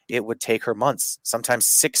depression, it would take her months, sometimes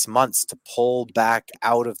 6 months, to pull back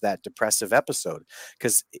out of that depressive episode,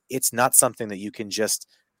 because it's not something that you can just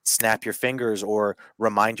snap your fingers or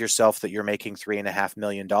remind yourself that you're making $3.5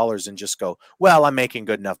 million and just go, well, I'm making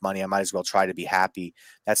good enough money, I might as well try to be happy.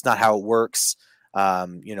 That's not how it works.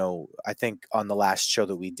 I think on the last show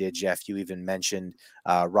that we did, Jeff, you even mentioned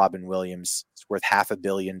Robin Williams. It's worth $500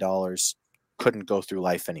 million, couldn't go through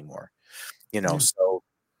life anymore. So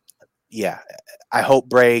yeah, I hope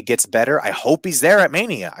Bray gets better. I hope he's there at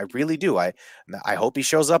Mania. I really do. I hope he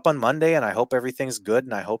shows up on Monday, and I hope everything's good,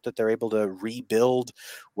 and I hope that they're able to rebuild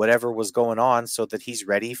whatever was going on so that he's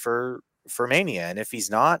ready for Mania. And if he's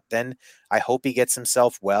not, then I hope he gets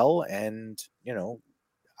himself well, and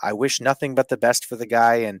I wish nothing but the best for the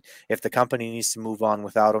guy. And if the company needs to move on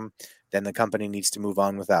without him, then the company needs to move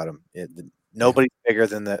on without him. Nobody's bigger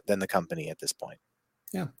than the company at this point.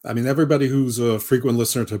 Yeah. I mean, everybody who's a frequent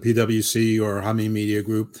listener to PWC or Hami Media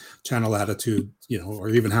Group, Channel Attitude, or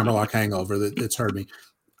even Hammerlock Hangover, that's heard me.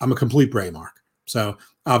 I'm a complete Bray mark. So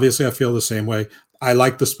obviously I feel the same way. I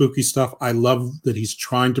like the spooky stuff. I love that he's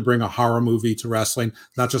trying to bring a horror movie to wrestling,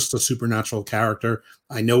 not just a supernatural character.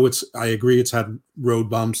 I agree it's had road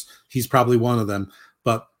bumps. He's probably one of them,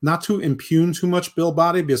 but not to impugn too much Bill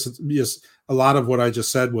Body, because a lot of what I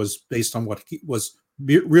just said was based on what he was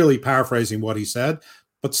really paraphrasing what he said.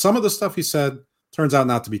 But some of the stuff he said turns out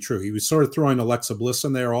not to be true. He was sort of throwing Alexa Bliss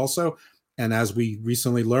in there also. And as we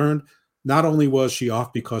recently learned, not only was she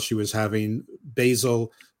off because she was having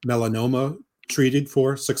basal melanoma treated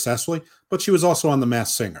for successfully, but she was also on The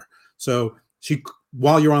Masked Singer. So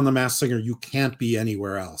while you're on The Masked Singer, you can't be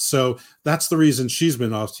anywhere else. So that's the reason she's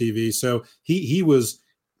been off TV. So he was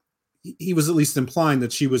at least implying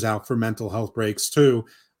that she was out for mental health breaks too.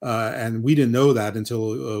 And we didn't know that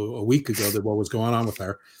until a week ago, that what was going on with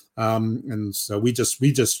her. And so we just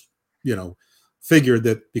figured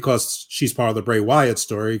that because she's part of the Bray Wyatt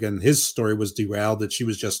story and his story was derailed, that she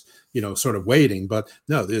was just, sort of waiting. But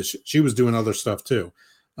no, she was doing other stuff too.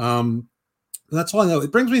 That's all I know.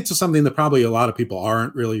 It brings me to something that probably a lot of people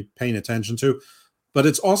aren't really paying attention to, but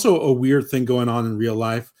it's also a weird thing going on in real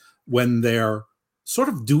life when they're sort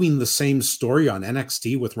of doing the same story on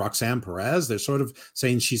NXT with Roxanne Perez. They're sort of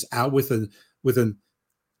saying she's out with an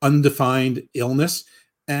undefined illness.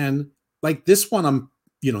 And like this one,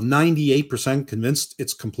 98% convinced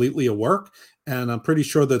it's completely a work. And I'm pretty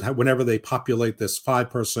sure that whenever they populate this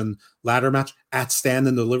 5-person ladder match at Stand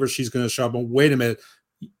and Deliver, she's going to show up and wait a minute,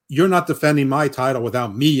 you're not defending my title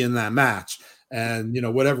without me in that match. And,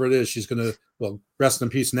 whatever it is, she's going to, well, rest in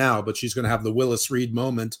peace now, but she's going to have the Willis Reed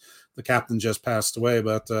moment. The captain just passed away,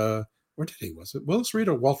 but where did he? Was it Willis Reed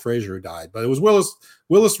or Walt Frazier who died? But it was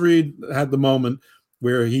Willis Reed had the moment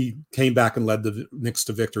where he came back and led the Knicks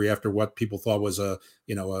to victory after what people thought was a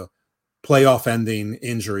playoff ending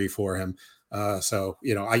injury for him. So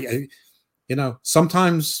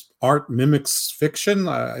sometimes art mimics fiction.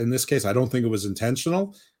 In this case, I don't think it was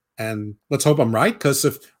intentional. And let's hope I'm right, because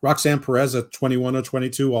if Roxanne Perez at 21 or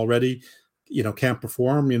 22 already, can't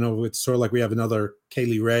perform, it's sort of like we have another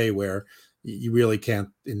Kaylee Ray where you really can't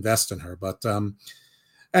invest in her. But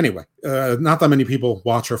anyway, not that many people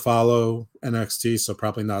watch or follow NXT, so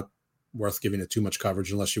probably not worth giving it too much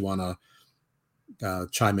coverage unless you want to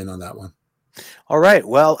chime in on that one. All right.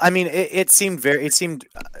 Well, I mean, it seemed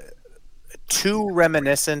too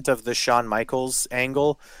reminiscent of the Shawn Michaels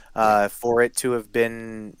angle for it to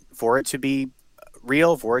be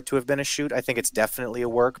real, for it to have been a shoot. I think it's definitely a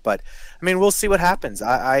work, but I mean, we'll see what happens.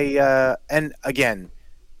 And again,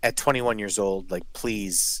 at 21 years old,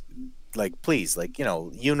 please,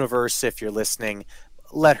 universe, if you're listening,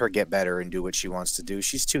 let her get better and do what she wants to do.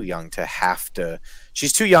 She's too young to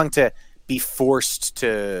be forced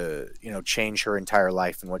to, change her entire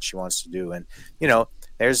life and what she wants to do. And,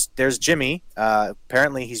 there's Jimmy.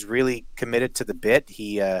 Apparently he's really committed to the bit.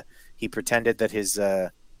 He pretended that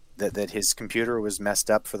his computer was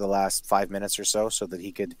messed up for the last 5 minutes or so that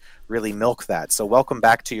he could really milk that. So welcome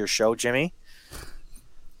back to your show, Jimmy.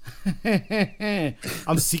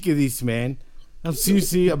 I'm sick of this, man. I'm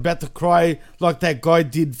seriously about to cry like that guy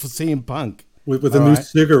did for CM Punk. With a new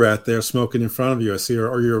cigarette there smoking in front of you, I see,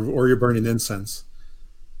 or you're burning incense.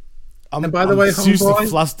 And by the way, seriously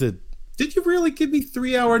flustered. Did you really give me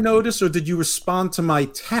 3-hour notice, or did you respond to my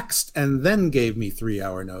text and then gave me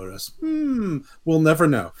 3-hour notice? We'll never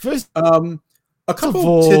know. First, a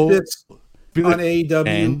couple tidbits on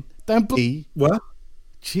AEW. Don't believe what?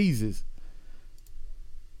 Jesus.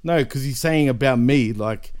 No, because he's saying about me,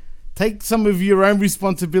 take some of your own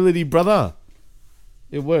responsibility, brother.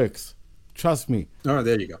 It works. Trust me. All right,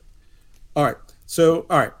 there you go. All right. So,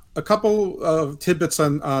 a couple of tidbits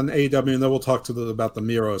on AEW, and then we'll talk about the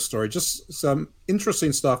Miro story. Just some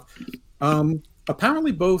interesting stuff.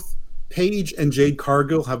 Apparently, both Paige and Jade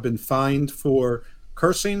Cargill have been fined for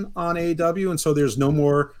cursing on AEW, and so there's no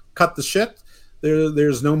more cut the shit.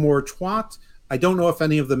 There's no more twat. I don't know if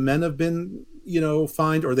any of the men have been,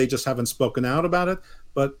 fined, or they just haven't spoken out about it.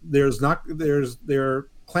 But they're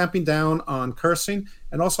clamping down on cursing,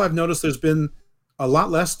 and also I've noticed there's been a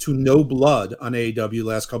lot less to no blood on AEW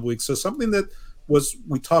last couple weeks. So something that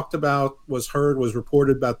we talked about, was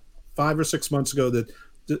reported about 5 or 6 months ago, that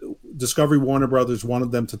Discovery Warner Brothers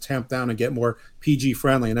wanted them to tamp down and get more PG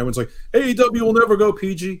friendly, and everyone's like, AEW will never go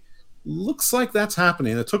PG. Looks like that's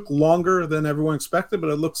happening. It took longer than everyone expected,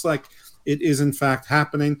 but it looks like it is in fact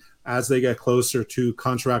happening as they get closer to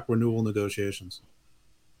contract renewal negotiations.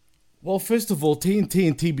 Well, first of all, TNT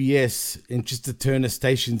and TBS, and just the Turner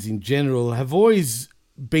stations in general, have always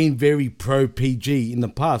been very pro-PG in the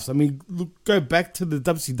past. I mean, go back to the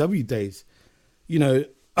WCW days. A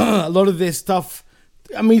lot of their stuff,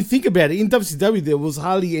 I mean, think about it. In WCW, there was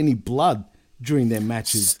hardly any blood during their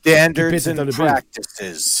matches. Standards and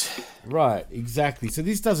practices. Right, exactly. So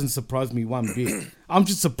this doesn't surprise me one bit. I'm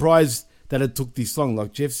just surprised that it took this long,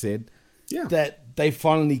 like Jeff said, that they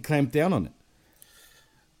finally clamped down on it.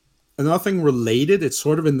 Nothing related, it's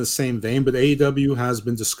sort of in the same vein, but AEW has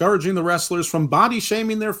been discouraging the wrestlers from body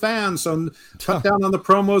shaming their fans. So cut down on the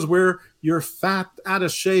promos where you're fat, out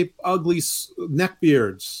of shape, ugly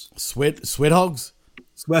neckbeards. Sweat hogs?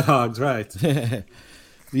 Sweat hogs, right.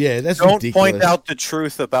 Yeah, that's Don't ridiculous. point out the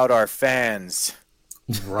truth about our fans.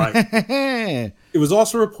 Right. It was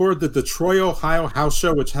also reported that the Troy, Ohio house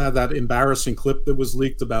show, which had that embarrassing clip that was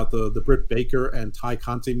leaked about the Britt Baker and Ty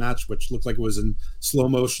Conti match, which looked like it was in slow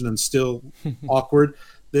motion and still awkward,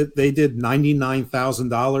 that they did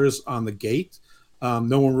 $99,000 on the gate.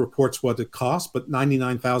 No one reports what it cost, but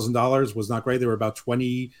 $99,000 was not great. There were about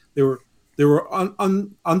 20. There were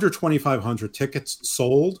under 2,500 tickets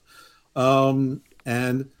sold,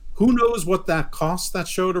 and who knows what that cost, that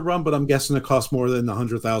show to run, but I'm guessing it cost more than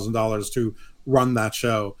 $100,000 to run that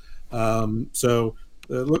show. So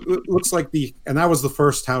it looks like and that was the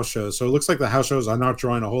first house show. So it looks like the house shows are not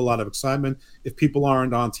drawing a whole lot of excitement. If people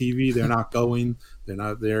aren't on TV, they're not going. They're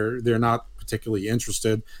not particularly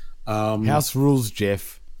interested. House rules,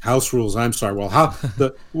 Jeff. House rules. I'm sorry.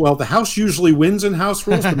 Well, the house usually wins in house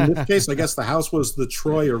rules, but in this case, I guess the house was the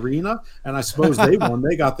Troy Arena, and I suppose they won.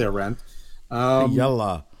 They got their rent.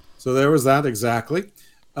 Yalla. So there was that exactly.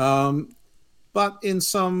 But in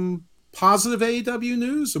some positive AEW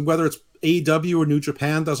news, and whether it's AEW or New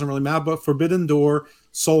Japan doesn't really matter. But Forbidden Door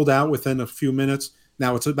sold out within a few minutes.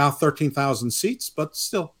 Now it's about 13,000 seats, but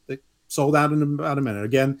still they sold out in about a minute.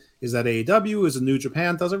 Again, is that AEW? Is it New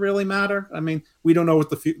Japan? Does it really matter? I mean, we don't know what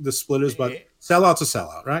the split is, but sellout's a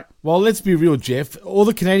sellout, right? Well, let's be real, Jeff. All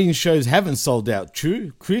the Canadian shows haven't sold out.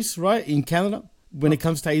 True, Chris, right? In Canada, when it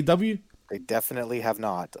comes to AEW? They definitely have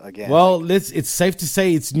not. Again, well, it's safe to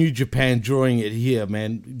say it's New Japan drawing it here,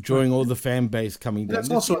 man, drawing all the fan base coming down. That's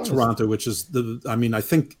also Toronto, which is I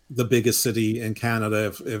think the biggest city in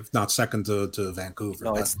Canada, if not second to Vancouver.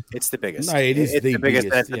 No, it's the biggest. No, it's the biggest.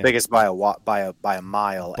 It's the biggest by a mile. By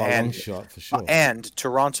a long shot, for sure. And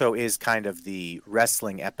Toronto is kind of the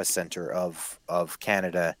wrestling epicenter of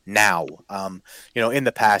Canada now. In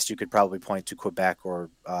the past, you could probably point to Quebec or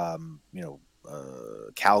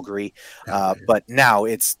Calgary, but now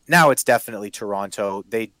it's definitely Toronto.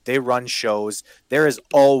 They run shows. There is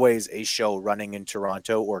always a show running in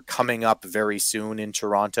Toronto or coming up very soon in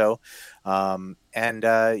Toronto,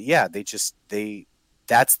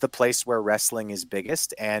 that's the place where wrestling is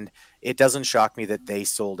biggest, and it doesn't shock me that they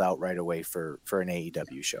sold out right away for an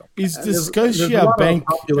AEW show. Is the Scotia Bank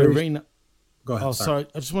Arena? Go ahead. Oh, sorry.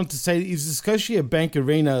 I just want to say, is the Scotia Bank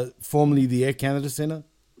Arena formerly the Air Canada Centre?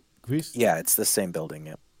 Chris? Yeah, it's the same building.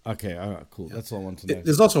 Yeah. Okay. All right. Cool. That's all I want to know.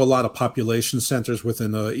 There's also a lot of population centers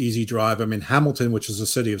within the easy drive. I mean, Hamilton, which is a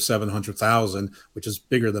city of 700,000, which is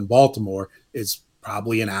bigger than Baltimore, is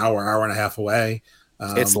probably an hour and a half away.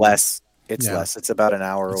 It's less. It's less. It's about an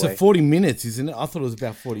hour away. It's 40 minutes, isn't it? I thought it was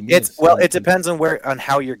about 40 minutes. It depends on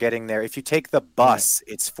how you're getting there. If you take the bus,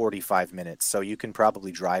 it's 45 minutes, so you can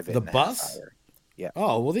probably drive it. The bus? Yeah.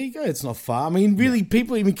 Oh, well, there you go. It's not far. I mean, really,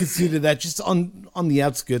 people even consider that just on the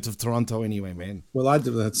outskirts of Toronto anyway, man. Well, it's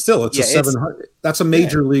a 700. That's a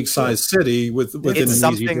major league size city within it's an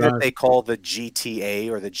something easy that drive. they call the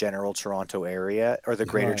GTA or the General Toronto Area or the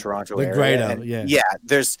Greater Toronto Area. Greater,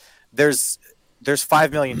 There's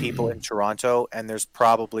 5 million people in Toronto, and there's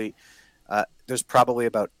probably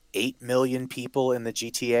about 8 million people in the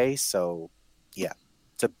GTA. So, yeah,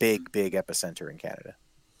 it's a big epicenter in Canada.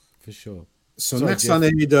 For sure. So next on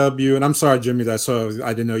AEW, and I'm sorry, Jimmy, I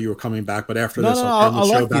didn't know you were coming back, but after this, I'll turn the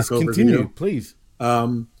show back over Continue, to you. Please.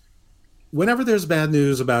 Whenever there's bad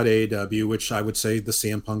news about AEW, which I would say the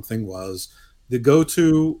CM Punk thing was, the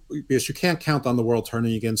go-to, because you can't count on the world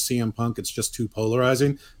turning against CM Punk, it's just too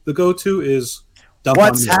polarizing. The go-to is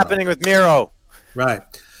what's happening with Miro? Right.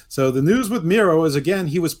 So the news with Miro is, again,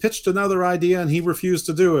 he was pitched another idea and he refused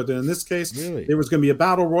to do it. And in this case, there was going to be a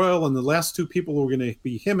battle royal, and the last two people were going to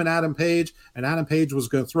be him and Adam Page was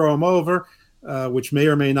going to throw him over, which may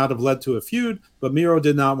or may not have led to a feud, but Miro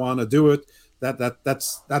did not want to do it.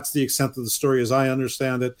 That's the extent of the story as I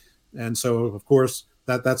understand it. And so, of course,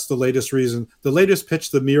 that's the latest reason. The latest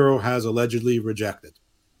pitch that Miro has allegedly rejected.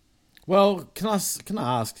 Well, can I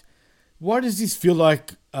ask, why does this feel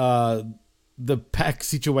like the Pac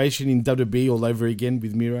situation in WWE all over again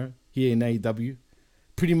with Miro here in AEW?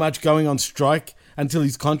 Pretty much going on strike until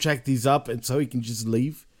his contract is up, and so he can just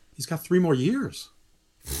leave. He's got 3 more years.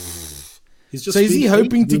 Is he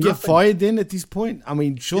hoping to get fired then at this point? I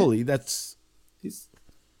mean, surely it's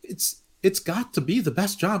got to be the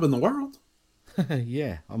best job in the world.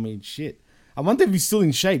 Yeah, I mean, shit. I wonder if he's still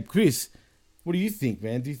in shape. Chris, what do you think,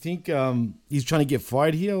 man? Do you think he's trying to get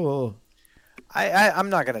fired here, or? I'm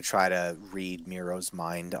not going to try to read Miro's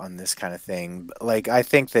mind on this kind of thing. Like, I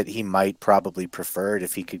think that he might probably prefer it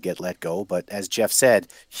if he could get let go. But as Jeff said,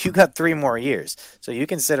 you got 3 more years. So you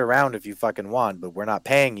can sit around if you fucking want, but we're not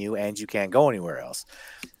paying you and you can't go anywhere else.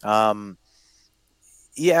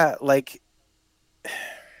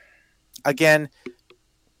 Again,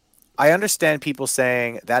 I understand people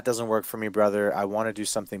saying that doesn't work for me, brother. I want to do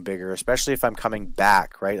something bigger, especially if I'm coming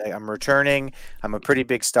back, right? I'm returning. I'm a pretty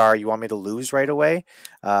big star. You want me to lose right away?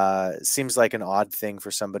 Seems like an odd thing for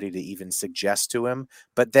somebody to even suggest to him.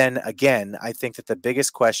 But then again, I think that the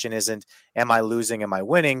biggest question isn't, am I losing? Am I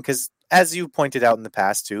winning? Because as you pointed out in the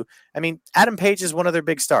past too, I mean, Adam Page is one of their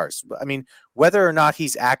big stars. I mean, whether or not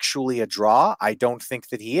he's actually a draw, I don't think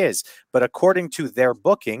that he is. But according to their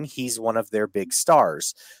booking, he's one of their big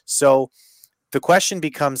stars. So the question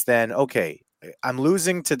becomes then, okay, I'm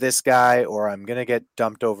losing to this guy, or I'm going to get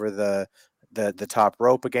dumped over the top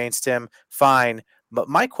rope against him. Fine. But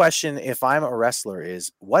my question, if I'm a wrestler,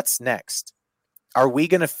 is what's next? Are we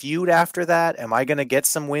going to feud after that? Am I going to get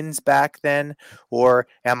some wins back then? Or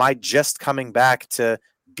am I just coming back to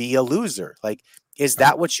be a loser. Like, is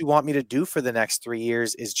that what you want me to do for the next 3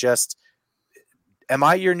 years? Is just, am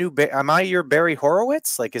I your Barry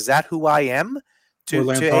Horowitz? Like, is that who I am to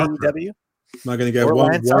AEW? Am I going to get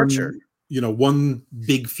one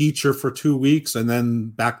big feature for 2 weeks and then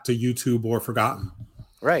back to YouTube or forgotten?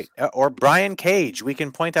 Right. Or Brian Cage. We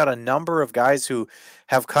can point out a number of guys who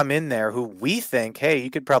have come in there who we think, hey,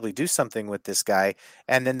 you could probably do something with this guy,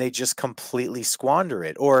 and then they just completely squander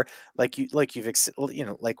it. Or like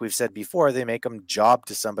we've said before, they make them job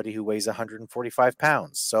to somebody who weighs 145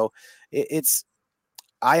 pounds. So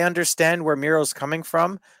I understand where Miro's coming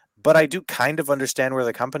from, but I do kind of understand where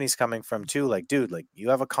the company's coming from too. Like, dude, like,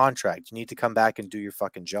 you have a contract. You need to come back and do your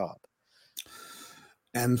fucking job.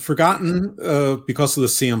 And forgotten because of the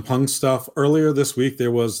CM Punk stuff. Earlier this week,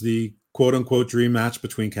 there was the quote-unquote dream match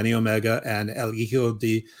between Kenny Omega and El Hijo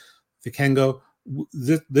de Vikingo.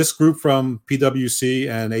 This group from PWC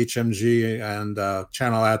and HMG and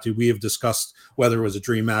Channel Attitude, we have discussed whether it was a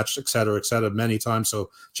dream match, et cetera, many times. So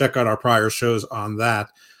check out our prior shows on that.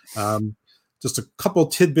 Just a couple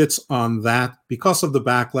tidbits on that. Because of the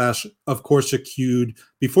backlash, of course,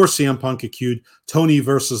 before CM Punk accused Tony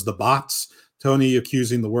versus the bots. Tony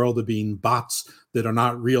accusing the world of being bots that are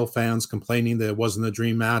not real fans, complaining that it wasn't a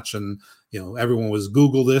dream match, and everyone was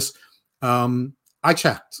Google this. I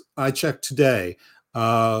checked today,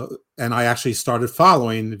 and I actually started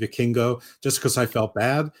following Vikingo just because I felt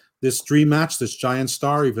bad. This dream match, this giant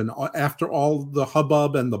star, even after all the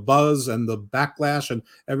hubbub and the buzz and the backlash and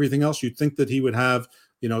everything else, you'd think that he would have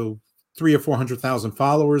 300,000 or 400,000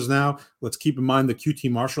 followers now. Let's keep in mind that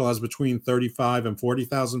QT Marshall has between 35 and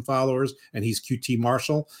 40,000 followers, and he's QT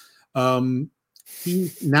Marshall.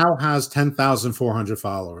 He now has 10,400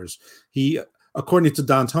 followers. He, according to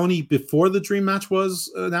Don Tony, before the dream match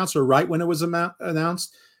was announced, or right when it was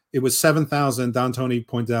announced, it was 7,000. Don Tony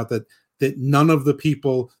pointed out that none of the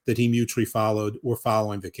people that he mutually followed were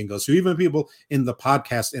following Vikingo. So even people in the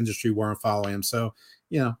podcast industry weren't following him. So,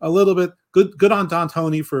 a little bit good on Don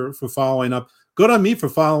Tony for following up. Good on me for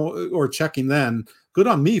following or checking then. Good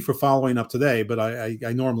on me for following up today, but I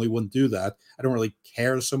normally wouldn't do that. I don't really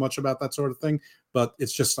care so much about that sort of thing, but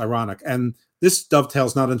it's just ironic. And this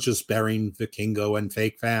dovetails not in just burying Vikingo and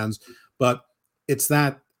fake fans, but it's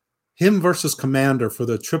that him versus Commander for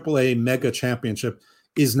the AAA Mega Championship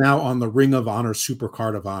is now on the Ring of Honor Super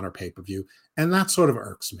Card of Honor pay-per-view. And that sort of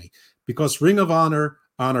irks me because Ring of Honor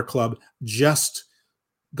Club just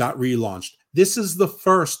got relaunched. This is the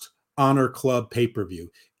first Honor Club pay-per-view.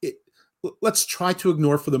 Let's try to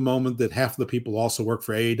ignore for the moment that half of the people also work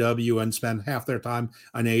for AEW and spend half their time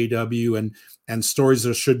on AEW, and stories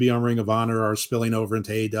that should be on Ring of Honor are spilling over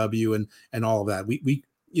into AEW and all of that. We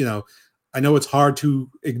I know it's hard to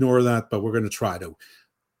ignore that, but we're going to try to.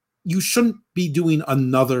 You shouldn't be doing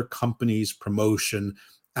another company's promotion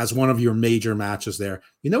as one of your major matches there.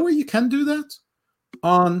 You know where you can do that?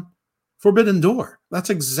 On Forbidden Door.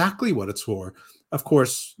 That's exactly what it's for. Of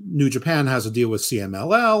course, New Japan has a deal with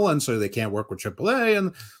CMLL, and so they can't work with AAA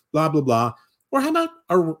and blah, blah, blah. Or how about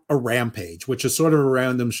a Rampage, which is sort of a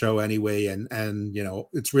random show anyway, and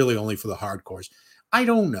it's really only for the hardcores. I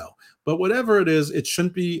don't know. But whatever it is, it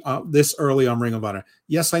shouldn't be this early on Ring of Honor.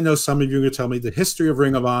 Yes, I know some of you are going to tell me the history of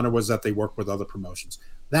Ring of Honor was that they work with other promotions.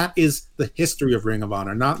 That is the history of Ring of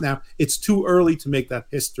Honor, not now. It's too early to make that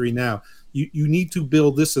history now. You need to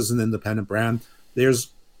build this as an independent brand.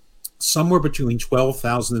 There's somewhere between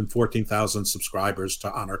 12,000 and 14,000 subscribers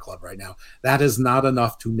to Honor Club right now. That is not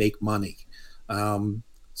enough to make money.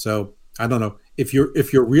 So I don't know if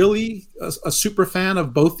you're really a super fan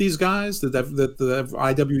of both these guys that the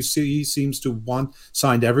IWC seems to want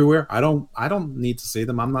signed everywhere. I don't need to see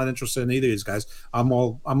them. I'm not interested in either of these guys. I'm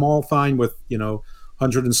all fine with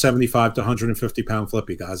 175 to 150 pound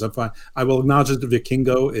flippy guys. I'm fine. I will acknowledge that the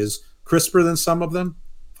Vikingo is crisper than some of them.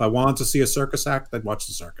 If I wanted to see a circus act, I'd watch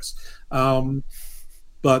the circus.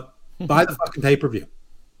 But buy the fucking pay-per-view.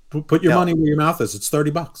 Put your money where your mouth is. It's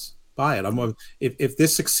 $30. Buy it. If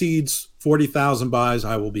this exceeds 40,000 buys,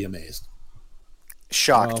 I will be amazed.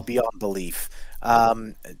 Shocked beyond belief.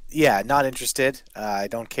 Not interested. I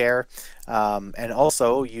don't care. And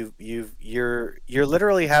also, you're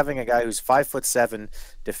literally having a guy who's 5'7"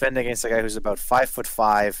 defend against a guy who's about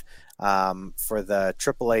 5'5" for the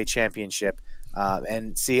AAA championship.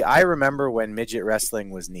 And see, I remember when midget wrestling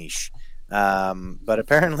was niche. But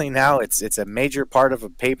apparently now it's a major part of a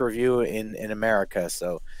pay-per-view in America.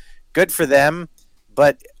 So good for them.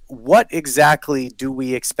 But what exactly do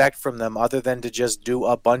we expect from them other than to just do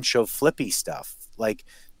a bunch of flippy stuff? Like,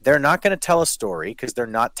 they're not going to tell a story because they're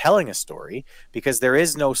not telling a story, because there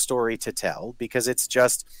is no story to tell, because it's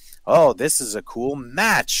just, oh, this is a cool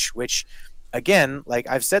match, which again, like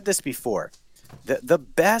I've said this before, the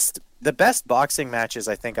best boxing matches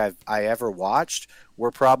I think I ever watched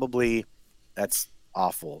were probably, that's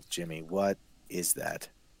awful, Jimmy. What is that?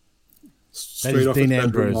 Straight off his Dean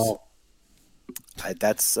bedroom Ambrose. wall.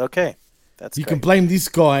 That's okay. That's You great. can blame this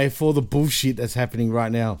guy for the bullshit that's happening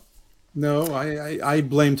right now. No, I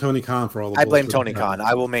blame Tony Khan for all the I blame bullshit Tony that's Khan. happening.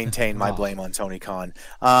 I will maintain my blame on Tony Khan.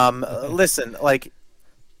 Listen, like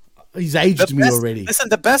He's aged me already. Listen,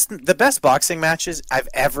 the best boxing matches I've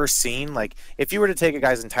ever seen. Like, if you were to take a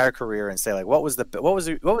guy's entire career and say, like, what was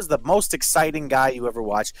the most exciting guy you ever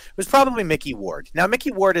watched? It was probably Mickey Ward. Now,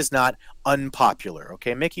 Mickey Ward is not unpopular.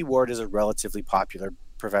 Okay, Mickey Ward is a relatively popular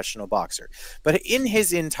professional boxer, but in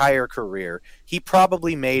his entire career, he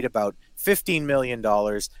probably made about $15 million,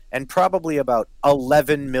 and probably about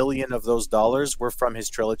 11 million of those dollars were from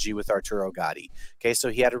his trilogy with Arturo Gatti. Okay, so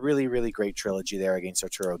he had a really, really great trilogy there against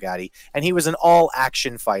Arturo Gatti, and he was an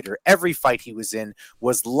all-action fighter. Every fight he was in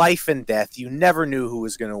was life and death. You never knew who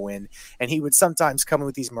was going to win, and he would sometimes come in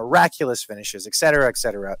with these miraculous finishes, etc.,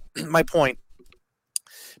 etc. My point,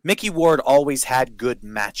 Mickey Ward always had good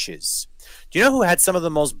matches. Do you know who had one of the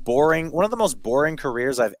most boring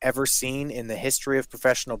careers I've ever seen in the history of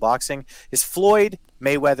professional boxing? Is Floyd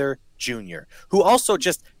Mayweather Jr., who also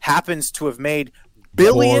just happens to have made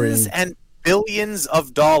billions and billions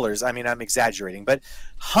of dollars. I mean, I'm exaggerating, but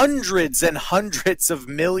hundreds and hundreds of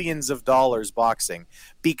millions of dollars boxing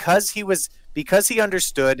because he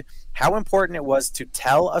understood how important it was to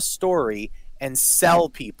tell a story and sell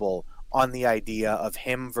people on the idea of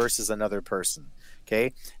him versus another person.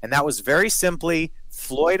 Okay, and that was very simply,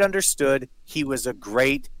 Floyd understood he was a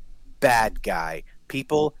great bad guy.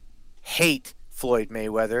 People hate Floyd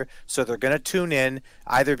Mayweather, so they're going to tune in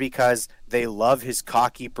either because they love his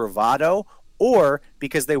cocky bravado or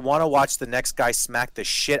because they want to watch the next guy smack the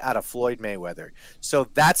shit out of Floyd Mayweather. So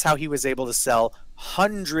that's how he was able to sell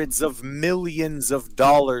hundreds of millions of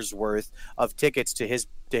dollars worth of tickets to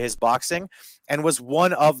his boxing, and was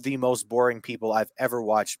one of the most boring people I've ever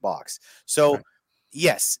watched box. So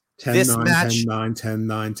yes, 10-9, this match 10-9,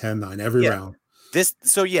 10-9, 10-9 every round.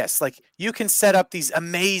 Yes, like you can set up these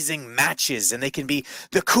amazing matches and they can be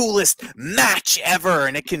the coolest match ever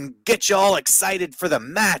and it can get you all excited for the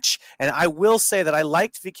match. And I will say that I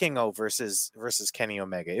liked Vikingo versus Kenny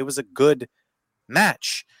Omega. It was a good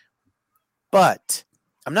match. But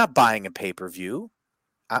I'm not buying a pay-per-view.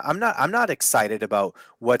 I'm not excited about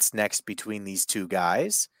what's next between these two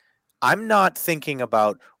guys. I'm not thinking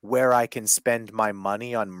about where I can spend my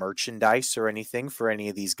money on merchandise or anything for any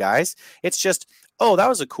of these guys. It's just, oh, that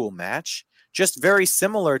was a cool match. Just very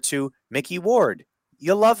similar to Mickey Ward.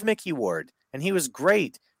 You love Mickey Ward, and he was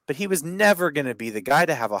great, but he was never going to be the guy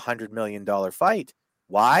to have $100 million fight.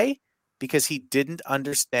 Why? Because he didn't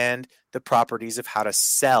understand the properties of how to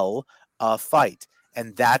sell a fight.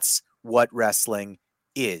 And that's what wrestling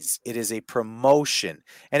is. It is a promotion.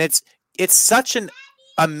 And it's such an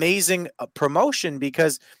amazing promotion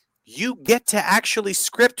because you get to actually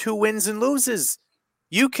script who wins and loses.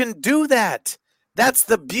 You can do that. That's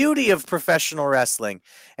the beauty of professional wrestling.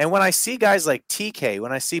 And when I see guys like TK,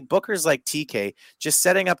 when I see bookers like TK just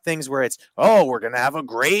setting up things where it's, oh, we're going to have a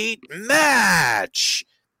great match.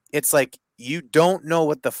 It's like, you don't know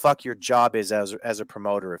what the fuck your job is as a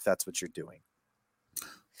promoter if that's what you're doing.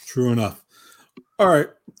 True enough. All right.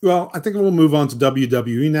 Well, I think we'll move on to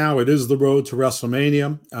WWE now. It is the road to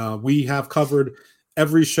WrestleMania. We have covered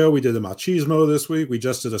every show. We did a Machismo this week. We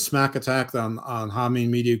just did a Smack Attack on Hameen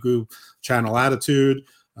Media Group channel Attitude.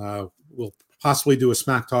 We'll possibly do a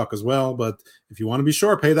Smack Talk as well. But if you want to be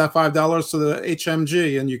sure, pay that $5 to the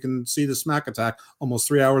HMG and you can see the Smack Attack. Almost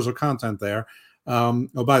 3 hours of content there. Oh,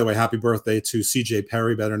 by the way, happy birthday to CJ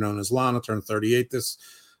Perry, better known as Lana, turned 38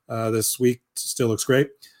 this week. Still looks great.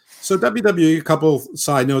 So WWE, a couple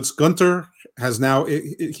side notes. Gunther has now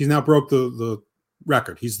broke the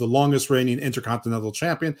record. He's the longest reigning Intercontinental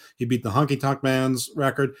Champion. He beat the Honky Tonk Man's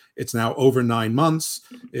record. It's now over 9 months.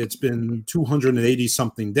 It's been 280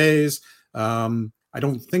 something days. I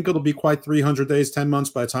don't think it'll be quite 300 days, 10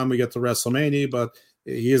 months by the time we get to WrestleMania, but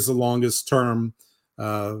he is the longest term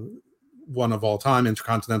one of all time,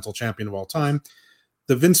 Intercontinental Champion of all time.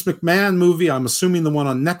 The Vince McMahon movie, I'm assuming the one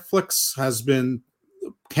on Netflix, has been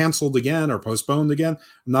canceled again or postponed again.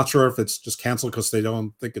 I'm not sure if it's just canceled because they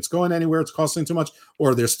don't think it's going anywhere, it's costing too much,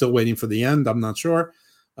 or they're still waiting for the end. I'm not sure.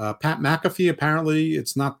 Pat McAfee, apparently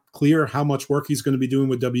it's not clear how much work he's going to be doing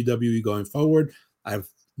with WWE going forward. I have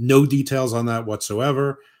no details on that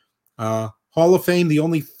whatsoever. Hall of Fame, the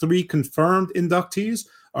only 3 confirmed inductees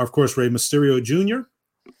are, of course, Rey Mysterio Jr.,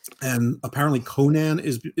 and apparently Conan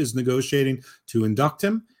is negotiating to induct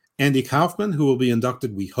him. Andy Kaufman, who will be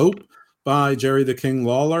inducted, we hope, by Jerry the King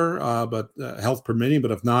Lawler, but health permitting.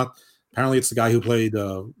 But if not, apparently it's the guy who played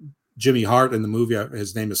Jimmy Hart in the movie.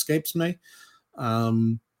 His name escapes me.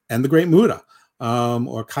 And the Great Muta,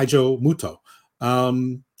 or Kaijo Muto.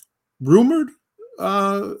 Rumored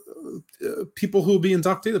people who will be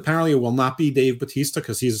inducted. Apparently, it will not be Dave Bautista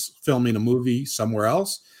because he's filming a movie somewhere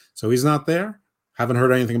else, so he's not there. Haven't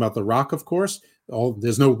heard anything about The Rock, of course.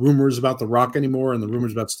 There's no rumors about The Rock anymore, and the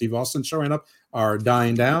rumors about Steve Austin showing up are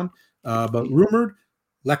dying down. But rumored,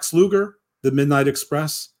 Lex Luger, The Midnight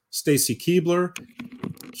Express, Stacy Keibler.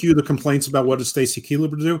 Cue the complaints about what did Stacy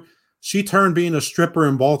Keibler do. She turned being a stripper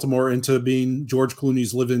in Baltimore into being George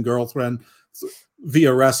Clooney's live-in girlfriend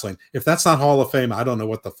via wrestling. If that's not Hall of Fame, I don't know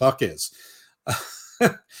what the fuck is.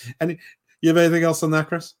 And you have anything else on that,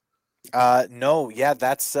 Chris? No, yeah,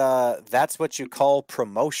 that's what you call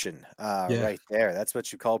promotion, right there. That's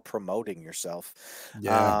what you call promoting yourself.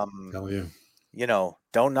 Yeah, tell you. You know,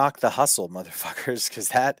 don't knock the hustle, motherfuckers, because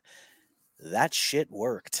that shit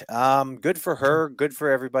worked. Good for her. Good for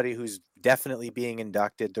everybody who's definitely being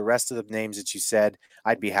inducted. The rest of the names that you said,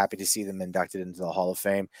 I'd be happy to see them inducted into the Hall of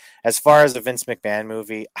Fame. As far as the Vince McMahon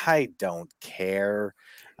movie, I don't care.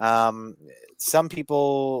 Some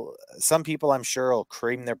people I'm sure will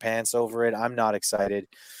cream their pants over it. I'm not excited.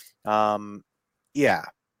 Yeah,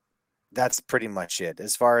 that's pretty much it.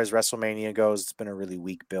 As far as WrestleMania goes, it's been a really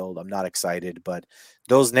weak build. I'm not excited, but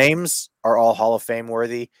those names are all Hall of Fame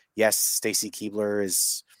worthy. Yes, Stacy Keibler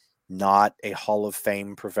is not a Hall of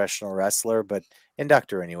Fame professional wrestler, but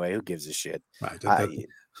induct her anyway. Who gives a shit? Right.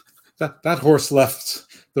 That horse left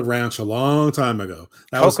the ranch a long time ago.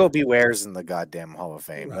 Coco Beware's in the goddamn Hall of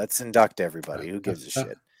Fame. Right. Let's induct everybody. Who gives a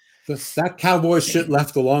shit? That cowboy shit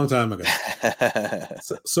left a long time ago.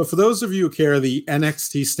 So for those of you who care, the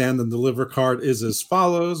NXT Stand and Deliver card is as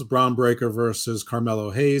follows. Braun Breaker versus Carmelo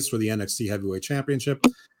Hayes for the NXT Heavyweight Championship.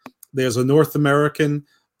 There's a North American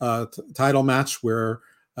title match where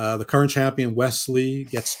the current champion, Wesley,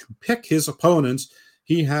 gets to pick his opponents.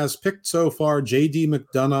 He has picked so far J.D.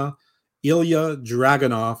 McDonough, Ilya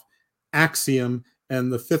Dragunov, Axiom,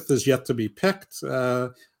 and the fifth is yet to be picked.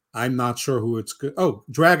 I'm not sure who it's good. Oh,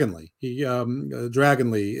 Dragon Lee.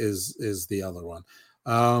 Dragon Lee is the other one.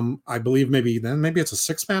 I believe maybe it's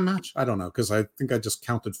a 6-man match. I don't know because I think I just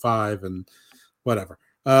counted 5 and whatever.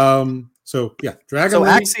 So yeah, Dragon Lee.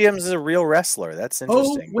 So Axiom's a real wrestler. That's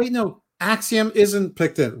interesting. Oh wait, no. Axiom isn't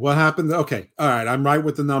picked in. What happened? Okay. All right. I'm right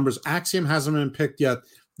with the numbers. Axiom hasn't been picked yet,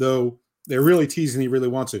 though they're really teasing he really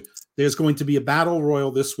wants to. There's going to be a battle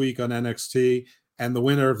royal this week on NXT, and the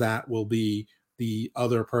winner of that will be the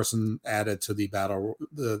other person added to the battle,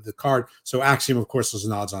 the card. So Axiom, of course, is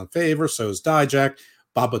an odds-on favor. So is Dijak.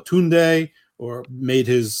 Babatunde, or made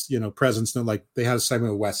his presence known. Like they had a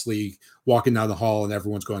segment with Wesley walking down the hall, and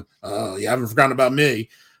everyone's going, "Oh, you haven't forgotten about me,"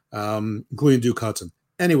 including Duke Hudson.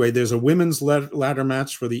 Anyway, there's a women's ladder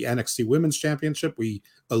match for the NXT Women's Championship. We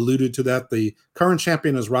alluded to that. The current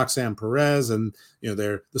champion is Roxanne Perez, and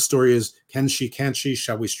the story is, can she, can't she?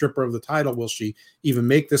 Shall we strip her of the title? Will she even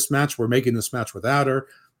make this match? We're making this match without her.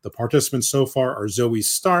 The participants so far are Zoe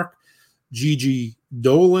Stark, Gigi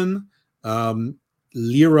Dolan,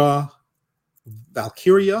 Lyra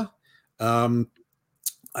Valkyria.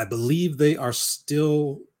 I believe they are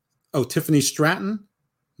still. Oh, Tiffany Stratton.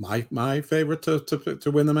 My favorite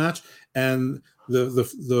to win the match, and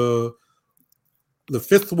the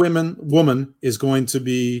fifth woman is going to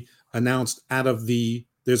be announced out of the.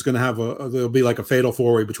 There's going to there'll be like a fatal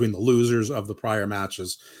 4-way between the losers of the prior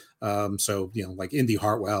matches. So like Indy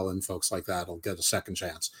Hartwell and folks like that will get a second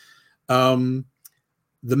chance. The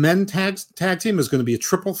men tag team is going to be a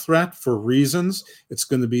triple threat for reasons. It's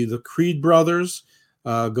going to be the Creed brothers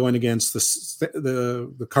going against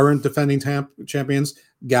the current defending champions,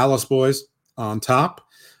 Gallus Boys on top,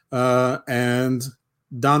 and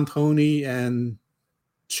Don Tony and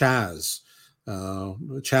Chaz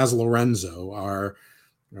Lorenzo or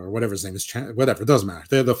whatever his name is, whatever, it doesn't matter.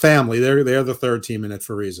 They're the family. They're the third team in it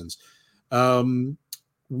for reasons.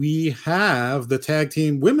 We have the tag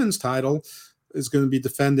team women's title is going to be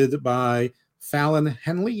defended by Fallon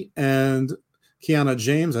Henley and Kiana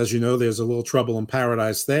James. As you know, there's a little trouble in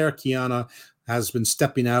paradise there. Kiana has been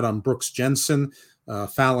stepping out on Brooks Jensen.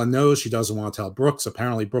 Fallon knows she doesn't want to tell Brooks.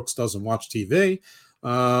 Apparently, Brooks doesn't watch TV.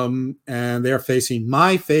 And they're facing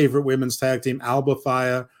my favorite women's tag team, Alba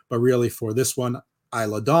Fire, but really for this one,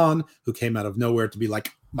 Isla Dawn, who came out of nowhere to be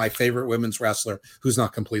like my favorite women's wrestler who's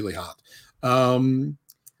not completely hot.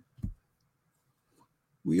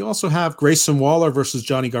 We also have Grayson Waller versus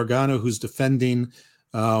Johnny Gargano, who's defending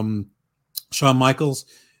Shawn Michaels.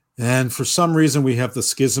 And for some reason, we have the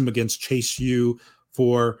schism against Chase U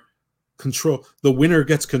for control. The winner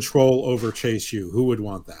gets control over Chase U. Who would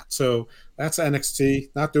want that? So that's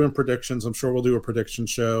NXT. Not doing predictions. I'm sure we'll do a prediction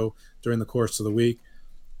show during the course of the week.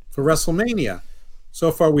 For WrestleMania,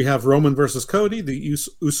 so far we have Roman versus Cody, the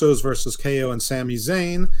Usos versus KO and Sami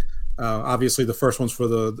Zayn. Obviously, the first one's for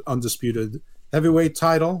the undisputed heavyweight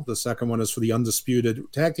title. The second one is for the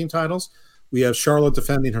undisputed tag team titles. We have Charlotte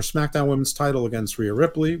defending her SmackDown Women's title against Rhea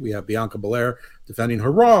Ripley. We have Bianca Belair defending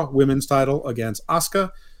her Raw Women's title against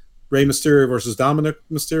Asuka. Rey Mysterio versus Dominic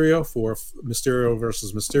Mysterio for Mysterio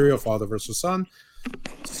versus Mysterio, father versus son.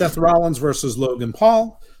 Seth Rollins versus Logan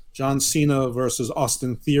Paul. John Cena versus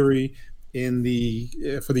Austin Theory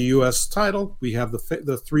for the U.S. title. We have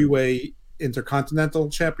the three-way Intercontinental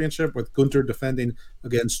Championship with Gunther defending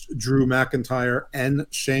against Drew McIntyre and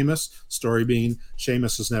Sheamus. Story being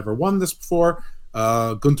Sheamus has never won this before.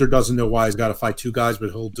 Gunther doesn't know why he's got to fight two guys, but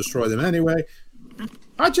he'll destroy them anyway.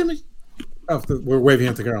 Hi, Jimmy. Oh, we're waving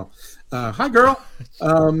at the girl. Hi, girl.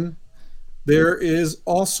 There is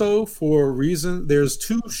also, there's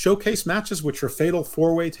two showcase matches, which are fatal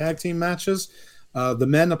four-way tag team matches. The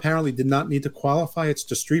men apparently did not need to qualify. It's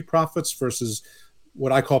the Street Profits versus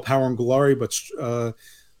what I call Power and Glory, but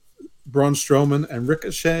Braun Strowman and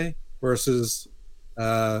Ricochet versus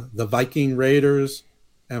the Viking Raiders.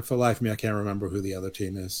 And for life of me, I can't remember who the other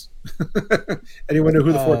team is. Anyone know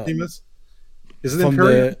who the fourth team is? Is it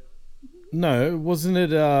Imperium? No, wasn't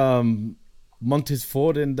it Montez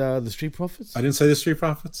Ford and the Street Profits? I didn't say the Street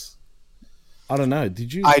Profits. I don't know.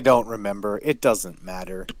 Did you? I don't remember. It doesn't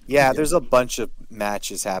matter. Yeah, there's a bunch of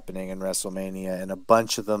matches happening in WrestleMania, and a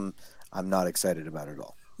bunch of them I'm not excited about at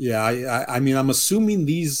all. Yeah, I mean, I'm assuming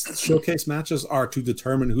these showcase matches are to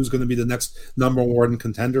determine who's going to be the next number one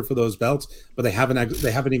contender for those belts, but they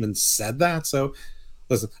haven't even said that. So,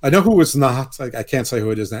 listen, I know who it's not. I can't say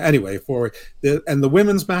who it is now. Anyway, the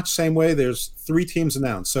women's match, same way. There's 3 teams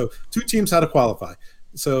announced. So 2 teams had to qualify.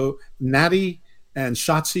 So Natty and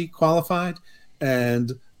Shotzi qualified,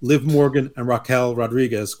 and Liv Morgan and Raquel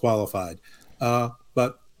Rodriguez qualified.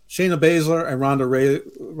 But Shayna Baszler and Ronda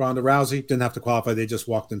Rousey didn't have to qualify. They just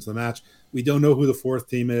walked into the match. We don't know who the 4th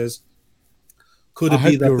team is. Could it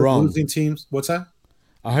be that the losing teams? What's that?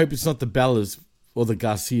 I hope it's not the Bellas or the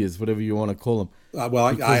Garcias, whatever you want to call them. I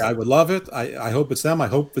would love it. I hope it's them. I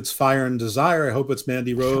hope it's Fire and Desire. I hope it's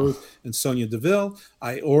Mandy Rose and Sonya Deville.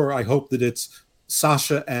 I hope that it's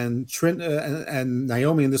Sasha and and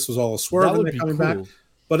Naomi, and this was all a swerve and they're coming back.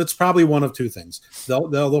 But it's probably one of 2 things.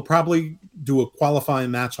 They'll probably do a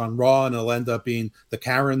qualifying match on Raw, and it'll end up being the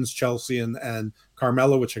Karens, Chelsea, and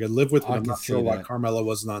Carmella, which I could live with, but I'm not sure why Carmella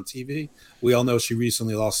wasn't on TV. We all know she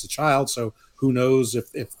recently lost a child, so who knows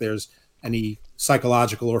if there's any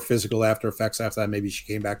psychological or physical after effects after that. Maybe she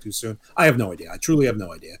came back too soon. I have no idea. I truly have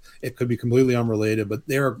no idea. It could be completely unrelated, but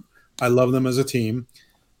I love them as a team.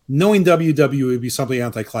 Knowing WWE would be something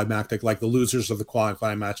anticlimactic, like the losers of the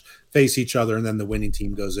qualifying match face each other, and then the winning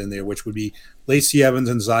team goes in there, which would be Lacey Evans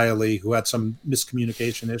and Xia Li, who had some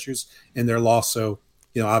miscommunication issues in their loss. So,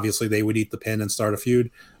 obviously they would eat the pin and start a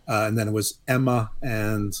feud. And then it was Emma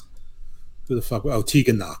and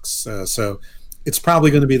Tegan Knox. So it's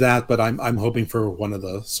probably going to be that, but I'm hoping for one of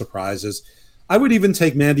the surprises. I would even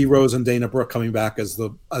take Mandy Rose and Dana Brooke coming back as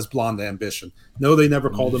Blonde Ambition. No, they never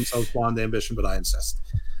called themselves Blonde Ambition, but I insist.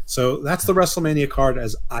 So that's the WrestleMania card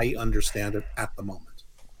as I understand it at the moment.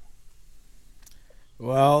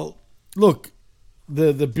 Well, look,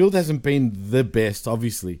 the build hasn't been the best,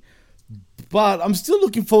 obviously. But I'm still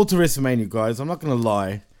looking forward to WrestleMania, guys. I'm not going to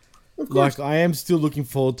lie. I am still looking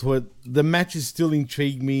forward to it. The matches still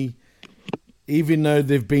intrigue me, even though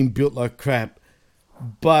they've been built like crap.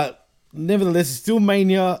 But nevertheless, it's still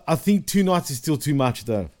Mania. I think 2 nights is still too much,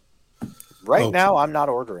 though. Right now, I'm not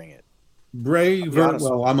ordering it. Bray, I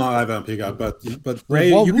haven't picked up, but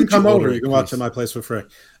Bray, you can come over. You can watch at my place for free.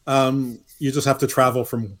 You just have to travel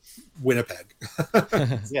from Winnipeg.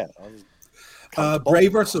 Yeah. Bray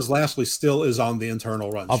versus Lashley still is on the internal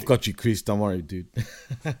run sheet. I've got you, Chris. Don't worry, dude.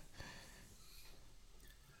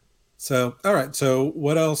 So, all right. So,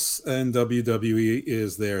 what else in WWE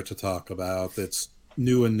is there to talk about that's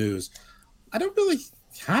new and news? I don't really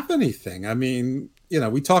have anything. I mean,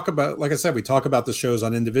 we talk about, like I said, we talk about the shows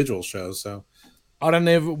on individual shows. So I don't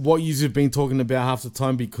know what you have been talking about half the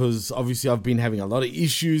time, because obviously I've been having a lot of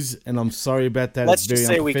issues, and I'm sorry about that. Let's just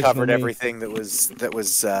say we covered everything that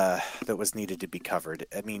was needed to be covered.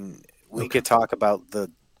 I mean, we could talk about the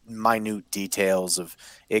minute details of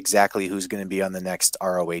exactly who's going to be on the next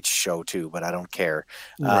ROH show too, but I don't care.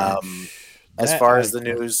 As far as the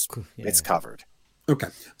news, it's covered. Okay,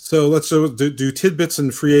 so let's do tidbits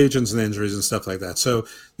and free agents and injuries and stuff like that. So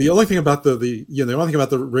the only thing about the only thing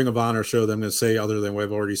about the Ring of Honor show that I'm going to say, other than what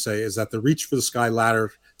I've already say, is that the Reach for the Sky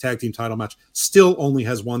ladder tag team title match still only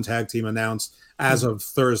has one tag team announced as of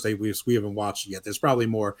Thursday. We haven't watched it yet. There's probably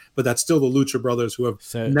more, but that's still the Lucha Brothers, who have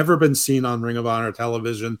never been seen on Ring of Honor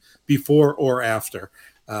television before or after.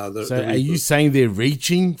 Are you saying they're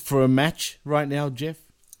reaching for a match right now, Jeff?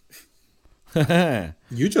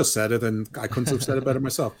 You just said it, and I couldn't have said it better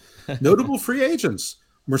myself. Notable free agents.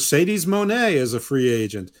 Mercedes Moné is a free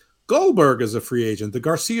agent. Goldberg is a free agent. The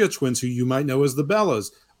Garcia twins, who you might know as the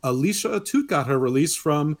Bellas. Alicia Atout got her release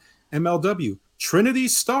from MLW. Trinity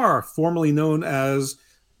Starr, formerly known as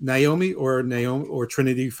Naomi or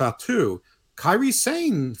Trinity Fatu. Kairi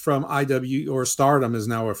Sane from IW or Stardom is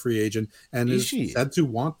now a free agent and is said to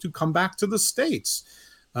want to come back to the States.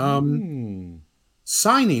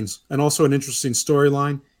 Signings, and also an interesting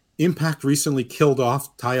storyline. Impact recently killed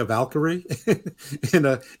off Taya Valkyrie in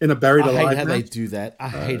a buried alive. I hate how match. They do that. I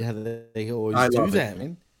hate how they always do that,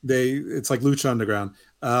 man. It's like Lucha Underground.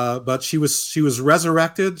 But she was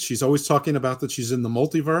resurrected. She's always talking about that she's in the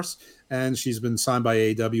multiverse, and she's been signed by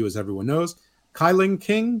AEW, as everyone knows. Kyling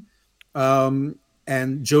King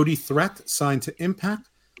and Jody Threat signed to Impact.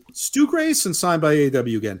 Stu Grayson signed by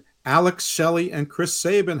AEW again. Alex Shelley and Chris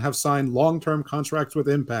Sabin have signed long-term contracts with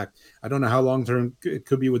Impact. I don't know how long-term it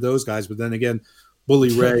could be with those guys, but then again,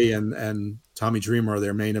 Bully Ray and Tommy Dreamer are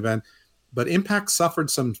their main event. But Impact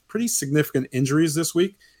suffered some pretty significant injuries this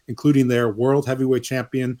week, including their world heavyweight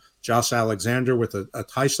champion, Josh Alexander, with a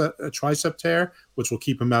tricep tear, which will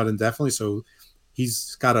keep him out indefinitely. So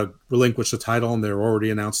he's got to relinquish the title, and they're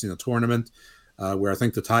already announcing a tournament where I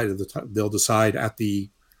think they'll decide at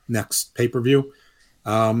the next pay-per-view.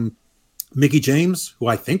 Mickie James, who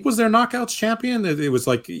I think was their Knockouts champion. It was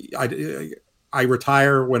like, I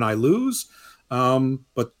retire when I lose.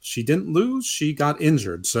 But she didn't lose. She got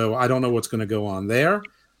injured. So I don't know what's going to go on there.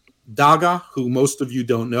 Daga, who most of you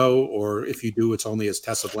don't know, or if you do, it's only as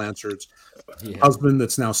Tessa Blanchard's husband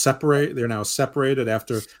that's now separated. They're now separated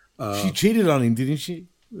after... she cheated on him, didn't she?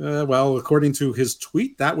 Well, according to his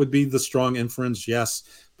tweet, that would be the strong inference, yes.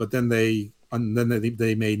 But then they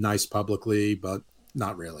made nice publicly, but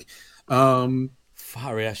not really.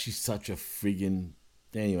 Far out, she's such a friggin'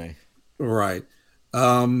 anyway. Right.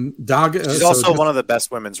 Daga, she's also one of the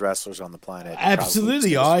best women's wrestlers on the planet.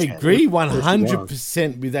 Absolutely, I agree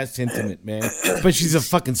 100% with that sentiment, man. But she's a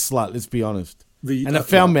fucking slut, let's be honest. And a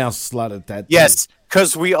foul mouth slut at that. Yes,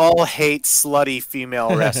 because we all hate slutty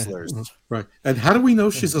female wrestlers. Right. And how do we know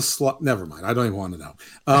she's a slut? Never mind. I don't even want to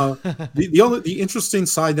know. The interesting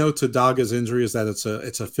side note to Daga's injury is that it's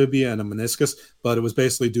a fibia and a meniscus, but it was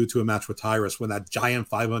basically due to a match with Tyrus when that giant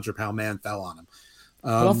 500-pound man fell on him.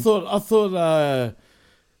 But I thought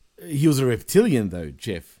he was a reptilian, though,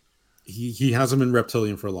 Jeff. He hasn't been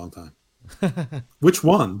reptilian for a long time. Which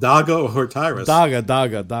one, Daga or Tyrus?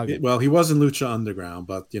 Daga. Well, he was in Lucha Underground,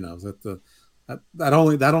 but you know that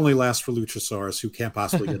only lasts for Luchasaurus, who can't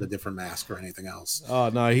possibly get a different mask or anything else. Oh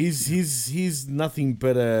no, he's nothing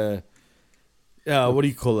but a what do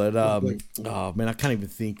you call it? Oh man, I can't even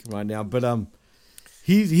think right now. But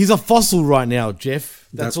he's a fossil right now, Jeff.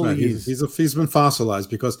 That's all right. he is. He's been fossilized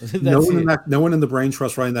because no one in the brain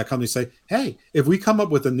trust running that company say, hey, if we come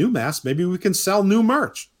up with a new mask, maybe we can sell new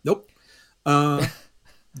merch. Nope.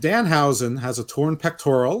 Danhausen has a torn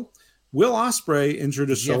pectoral. Will Ospreay injured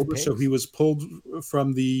his shoulder, so he was pulled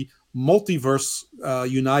from the Multiverse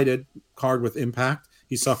United card with Impact.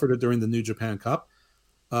 He suffered it during the New Japan Cup.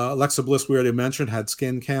 Alexa Bliss, we already mentioned, had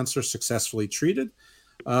skin cancer successfully treated.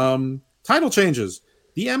 Title changes.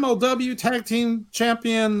 The MLW Tag Team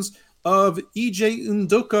Champions of EJ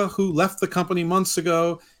Ndoka, who left the company months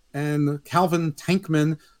ago, and Calvin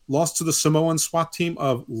Tankman lost to the Samoan SWAT team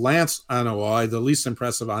of Lance Anoa'i, the least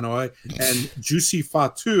impressive Anoa'i, and Juicy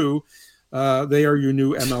Fatu. They are your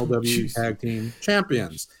new MLW Tag Team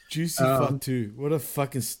Champions. Juicy Fatu. What a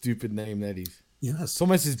fucking stupid name that is. Yes. It's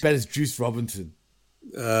almost as bad as Juice Robinson.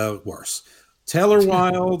 Worse. Taylor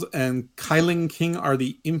Wilde and Kyling King are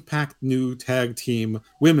the Impact new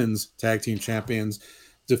women's tag team champions.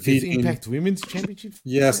 Defeating Impact Women's Championship?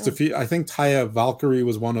 Yes, I think Taya Valkyrie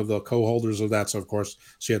was one of the co-holders of that, so of course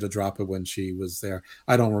she had to drop it when she was there.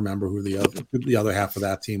 I don't remember who the other half of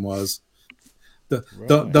that team was.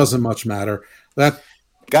 Doesn't much matter.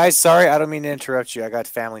 Guys, sorry, I don't mean to interrupt you. I got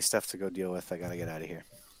family stuff to go deal with. I got to get out of here.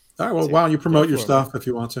 All right, well, why don't you promote your stuff if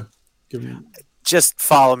you want to? Just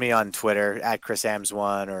follow me on Twitter at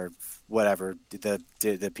ChrisAmbs1 or whatever, the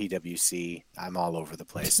PWC. I'm all over the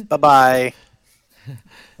place. Bye-bye.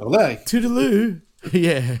 Olay. Toodaloo.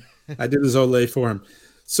 Yeah. I did his Olay for him.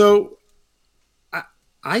 So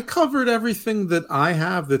I covered everything that I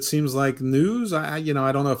have that seems like news. I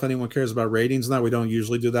don't know if anyone cares about ratings now. We don't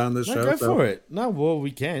usually do that on this show. Go for it. No, well,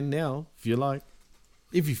 we can now if you like.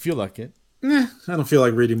 If you feel like it. I don't feel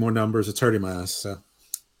like reading more numbers. It's hurting my ass. So.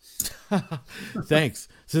 Thanks.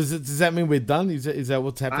 So does that mean we're done? Is that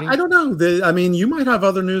what's happening? I don't know. I mean, you might have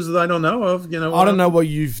other news that I don't know of. I don't know what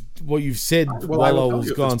you've said while I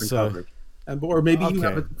was gone. So, or maybe you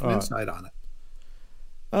have a different insight on it.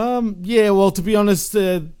 Yeah. Well, to be honest,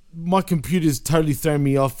 my computer's totally thrown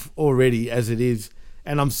me off already as it is,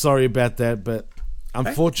 and I'm sorry about that. But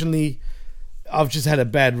unfortunately, I've just had a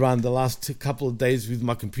bad run the last couple of days with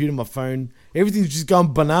my computer, my phone. Everything's just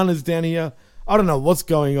gone bananas down here. I don't know what's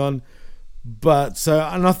going on. But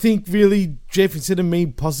and I think really, Jeff, instead of me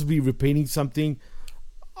possibly repeating something,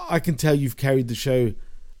 I can tell you've carried the show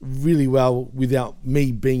really well without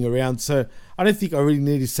me being around. So I don't think I really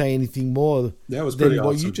need to say anything more than what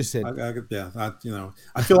awesome. you just said. I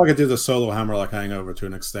feel like I did the solo Hammerlock Hangover to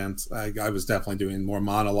an extent. I was definitely doing more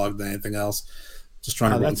monologue than anything else. Just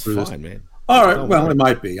trying to run through this. Man. All right. Well, it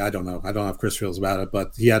might be. I don't know. I don't know if Chris feels about it,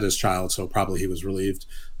 but he had his child, so probably he was relieved.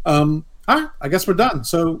 All right, I guess we're done.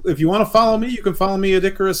 So if you want to follow me, you can follow me at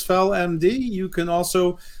Icarus Fell MD. You can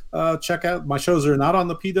also check out my shows are not on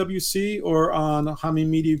the PWC or on Hami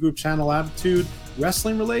Media Group channel Attitude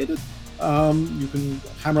Wrestling related. You can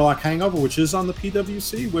Hammerlock Hangover, which is on the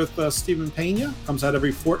PWC with Stephen Pena, comes out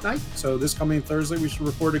every fortnight. So this coming Thursday, we should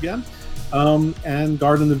record again. And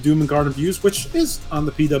Garden of Doom and Garden of Views, which is on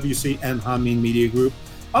the PWC and Hami Media Group,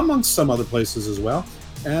 amongst some other places as well.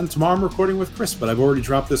 And tomorrow I'm recording with Chris, but I've already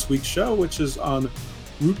dropped this week's show, which is on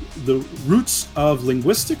the roots of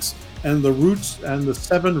linguistics and the roots and the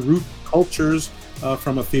 7 root cultures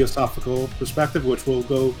from a theosophical perspective, which will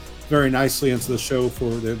go very nicely into the show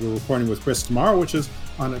that we're recording with Chris tomorrow, which is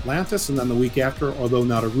on Atlantis. And then the week after, although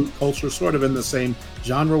not a root culture, sort of in the same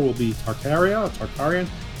genre, will be Tartarian,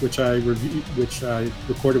 which I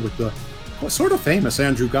recorded with the sort of famous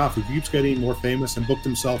Andrew Goff, who keeps getting more famous and booked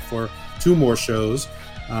himself for 2 more shows.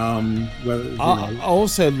 I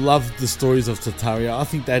also love the stories of Tartaria. I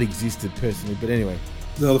think that existed personally, but anyway.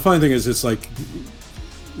 No, the funny thing is, it's like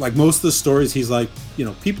most of the stories, he's like,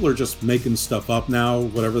 people are just making stuff up now,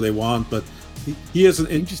 whatever they want. But he has an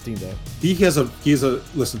interesting though. He has a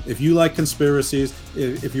listen. If you like conspiracies,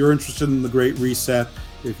 if you're interested in the Great Reset,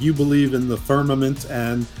 if you believe in the firmament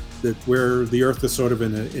and that where the Earth is sort of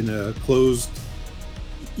in a closed.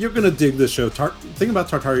 You're going to dig this show. The thing about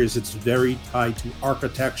Tartaria is it's very tied to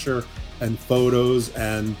architecture and photos,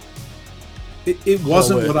 and it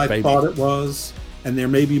wasn't what I thought it was. And there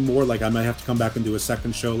may be more, like I might have to come back and do a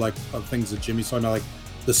second show like of things that Jimmy's talking about, like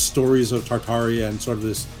the stories of Tartaria and sort of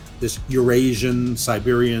this Eurasian,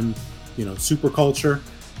 Siberian, super culture.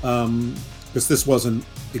 Because this wasn't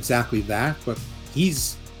exactly that, but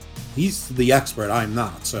he's the expert. I'm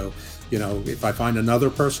not. So if I find another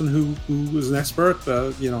person who is an expert,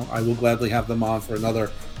 I will gladly have them on for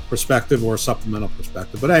another perspective or supplemental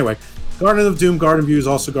perspective. But anyway, Garden of Doom, Garden Views,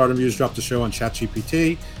 also Garden Views dropped a show on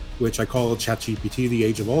ChatGPT, which I call ChatGPT, The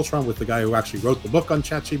Age of Ultron, with the guy who actually wrote the book on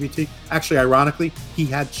ChatGPT. Actually, ironically,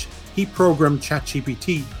 he programmed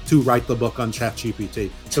ChatGPT to write the book on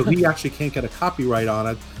ChatGPT. So he actually can't get a copyright on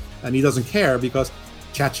it, and he doesn't care because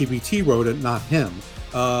ChatGPT wrote it, not him.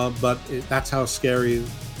 But that's how scary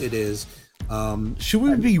it is. Should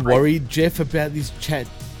we be worried, Jeff, about this chat?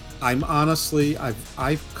 I'm honestly,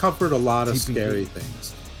 I've covered a lot of scary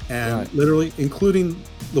things, and literally, including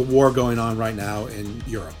the war going on right now in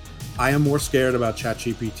Europe. I am more scared about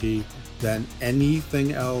ChatGPT than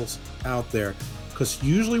anything else out there, because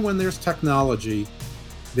usually when there's technology,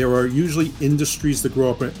 there are usually industries that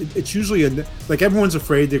grow up. It's usually like everyone's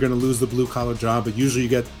afraid they're going to lose the blue collar job, but usually you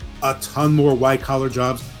get a ton more white collar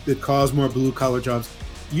jobs that cause more blue collar jobs.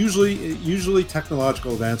 Usually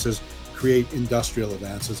technological advances create industrial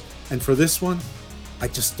advances, and for this one, I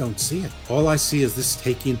just don't see it. All I see is this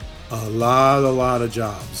taking a lot of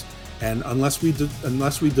jobs, and unless we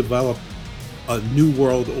develop a new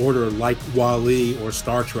world order like WALL-E or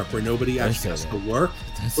Star Trek, where nobody actually has to work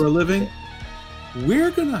for a living,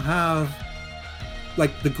 we're gonna have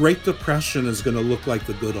like the Great Depression is gonna look like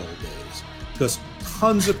the good old days, because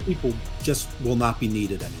tons of people just will not be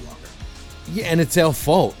needed any longer. Yeah, and it's our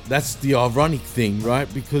fault. That's the ironic thing,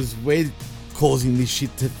 right? Because we're causing this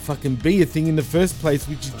shit to fucking be a thing in the first place,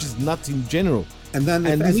 which is just nuts in general. And then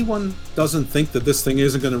if anyone doesn't think that this thing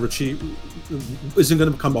isn't going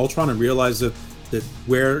to become Ultron and realize that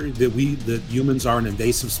that humans are an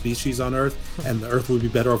invasive species on Earth, and the Earth would be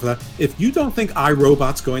better off for that. If you don't think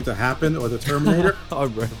iRobot's going to happen or the Terminator, I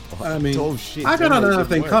mean, I got another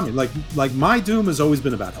thing coming. Like my doom has always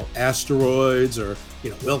been about asteroids, or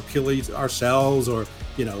we'll kill ourselves, or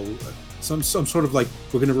some sort of like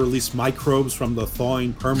we're going to release microbes from the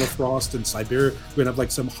thawing permafrost in Siberia. We're going to have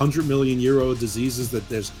like some 100 million year old diseases that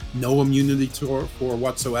there's no immunity for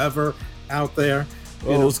whatsoever out there.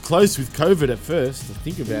 Well, it was close with COVID at first.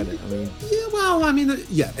 Think about it.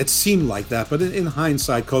 It seemed like that, but in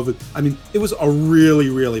hindsight, COVID, it was a really,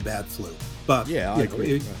 really bad flu. But yeah, I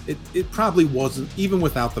agree. It probably wasn't, even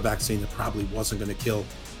without the vaccine, it probably wasn't going to kill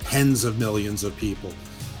tens of millions of people.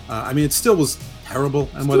 It still was terrible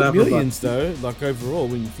and still whatever. Millions, though, like overall,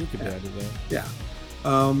 when you think about it, though. Yeah.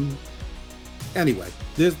 Anyway,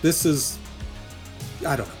 this is,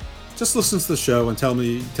 I don't know. Just listen to the show and tell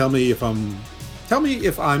me if I'm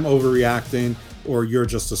overreacting or you're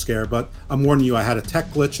just a scare. But I'm warning you, I had a tech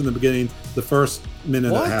glitch in the beginning. The first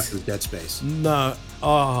minute and a half is Dead Space. No.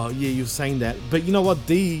 Oh, yeah, you're saying that. But you know what?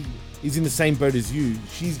 Dee is in the same boat as you.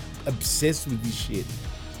 She's obsessed with this shit.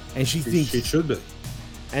 And she thinks... She should be.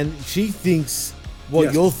 And she thinks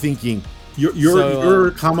what you're thinking.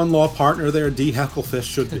 Your common law partner there, Dee Hecklefish,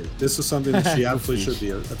 should be. This is something that she absolutely should be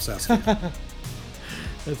obsessed with.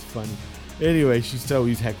 That's funny. Anyway, she's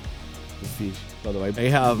always Hecklefish, by the way.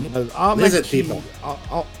 Lizard people.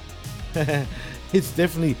 It's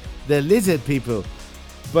definitely the lizard people.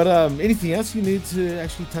 But anything else you need to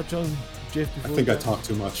actually touch on, Jeff? I think I talked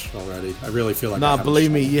too much already. I really feel like. Nah,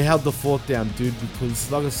 believe me, you held the fort down, dude. Because,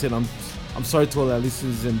 like I said, I'm sorry to all our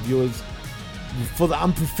listeners and viewers for the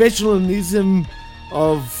unprofessionalism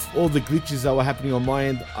of all the glitches that were happening on my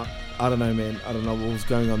end. I don't know, man. I don't know what was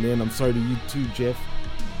going on there, and I'm sorry to you too, Jeff.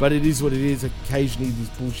 But it is what it is. Occasionally, this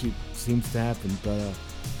bullshit seems to happen. But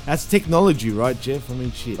that's technology, right, Jeff?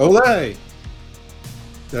 Shit. Olay!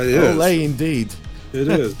 That is. Olay, indeed. It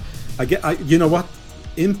is. You know what?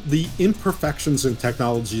 The imperfections in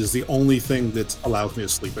technology is the only thing that allows me to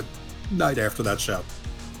sleep at night after that show.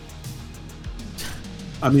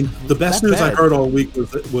 The best news I heard all week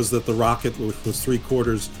was that the rocket, which was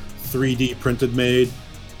 3/4 3D printed made,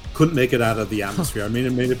 couldn't make it out of the atmosphere. It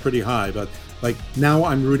made it pretty high, but now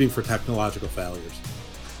I'm rooting for technological failures.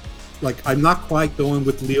 I'm not quite going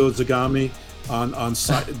with Leo Zagami on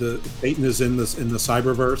the Satan is in the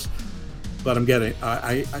cyberverse, but I'm getting.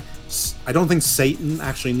 I don't think Satan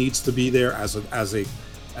actually needs to be there as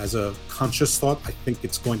a conscious thought. I think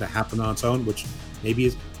it's going to happen on its own, which maybe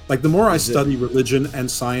is. The more I study religion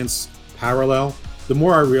and science parallel, the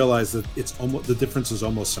more I realize that the difference is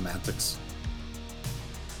almost semantics.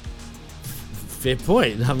 Fair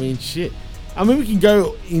point. Shit. We can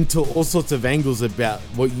go into all sorts of angles about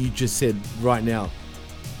what you just said right now,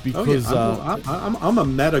 because I'm a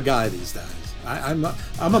meta guy these days. I'm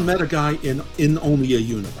a meta guy in only a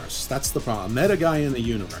universe. That's the problem. A meta guy in a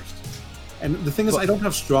universe. And the thing is, I don't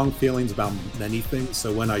have strong feelings about many things,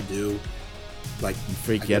 so when I do, you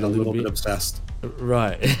freak out a little bit obsessed.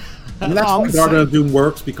 Right. And that's why Garden of Doom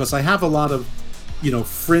works, because I have a lot of,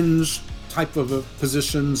 fringe type of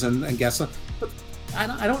positions and guess. But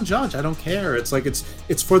I don't judge. I don't care.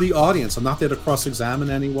 It's for the audience. I'm not there to cross-examine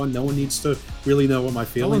anyone. No one needs to really know what my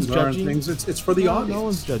feelings are and things. It's for the audience. No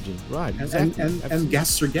one's judging. Right. Exactly. And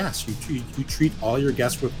guests are guests. You treat all your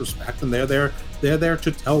guests with respect, and they're there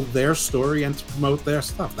to tell their story and to promote their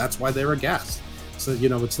stuff. That's why they're a guest. So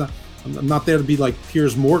it's not. I'm not there to be like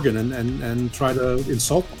Piers Morgan and try to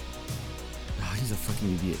insult him. Oh, he's a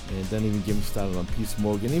fucking idiot, man. Don't even get me started on Piers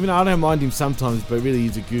Morgan. Even I don't mind him sometimes, but really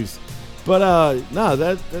he's a goose. But no,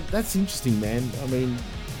 that's interesting, man.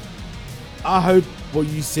 I hope what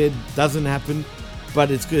you said doesn't happen, but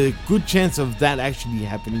it's a good chance of that actually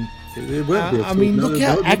happening. It will be. Look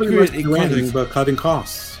how accurate it is. But cutting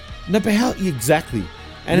costs. No, but how exactly?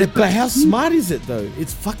 But how smart is it though?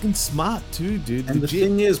 It's fucking smart too, dude. And legit. The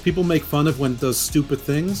thing is, people make fun of when it does stupid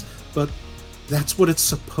things, but that's what it's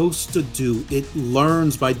supposed to do. It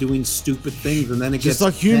learns by doing stupid things, and then it just gets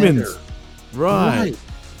like humans, better. right?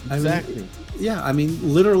 Exactly.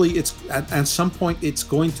 Literally, it's at some point it's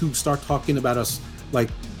going to start talking about us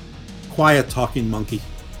like quiet talking monkey.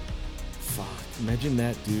 Fuck! Imagine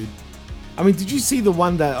that, dude. Did you see the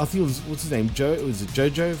one that I think it was what's his name? Was it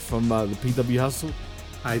Jojo from the PW Hustle?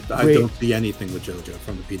 I don't see anything with JoJo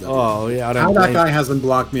from the PW. Oh yeah, I don't. How that guy hasn't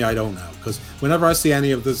blocked me, I don't know. Because whenever I see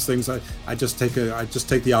any of those things, I just take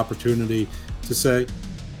the opportunity to say,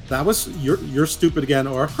 "That was you're stupid again,"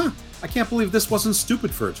 or I can't believe this wasn't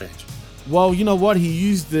stupid for a change. Well, you know what? He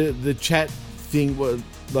used the chat thing,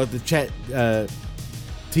 like the chat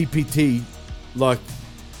TPT, like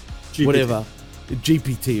GPT. Whatever.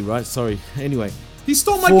 GPT, right? Sorry. Anyway. He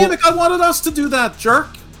stole my gimmick. I wanted us to do that, jerk.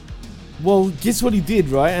 Well, guess what he did,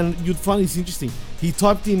 right? And you'd find this interesting. He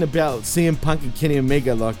typed in about CM Punk and Kenny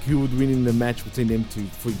Omega, like who would win in the match between them two,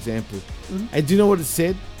 for example. And do you know what it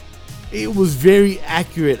said? It was very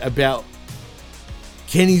accurate about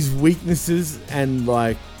Kenny's weaknesses and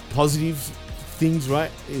like positive things,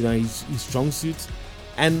 right? You know, his strong suits,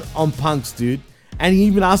 and on Punk's, dude. And he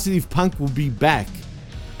even asked if Punk will be back,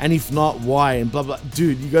 and if not, why, and blah blah.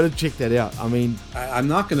 Dude, you got to check that out. I mean, I'm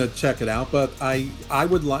not going to check it out, but I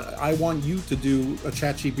want you to do a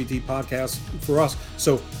ChatGPT podcast for us,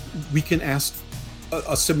 so we can ask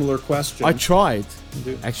a similar question. I tried,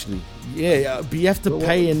 actually. Yeah, but you have to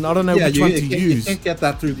pay, and I don't know which one to use. You can't get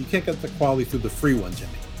that through. You can't get the quality through the free one,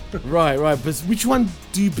 Jimmy. Right. But which one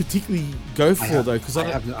do you particularly go for, though? Because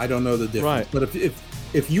I don't know the difference. Right. But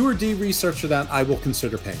if you or D researcher that, I will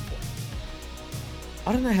consider paying for it.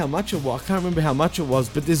 I don't know how much it was. I can't remember how much it was,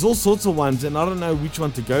 but there's all sorts of ones, and I don't know which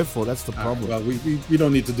one to go for. That's the problem. Well, we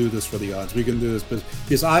don't need to do this for the odds. We can do this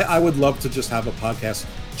because I would love to just have a podcast,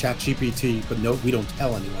 ChatGPT, but no, we don't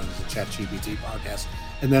tell anyone it's a ChatGPT podcast.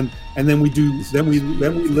 And then we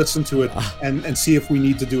listen to it and see if we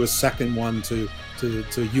need to do a second one to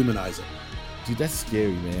humanize it. Dude, that's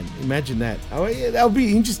scary, man. Imagine that. Oh, yeah, that would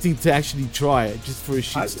be interesting to actually try it, just for a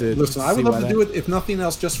shits to listen. I would love to do it, if nothing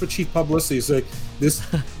else, just for cheap publicity. So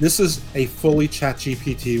this is a fully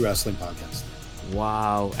ChatGPT wrestling podcast.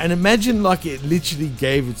 Wow. And imagine like it literally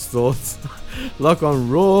gave its thoughts, like on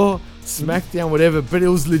Raw, SmackDown, whatever. But it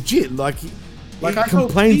was legit. Like I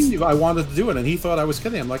complained. Steve I wanted to do it, and he thought I was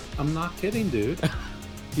kidding. I'm like, I'm not kidding, dude.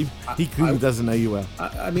 he clearly doesn't know you well.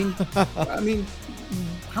 I mean.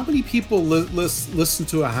 How many people listen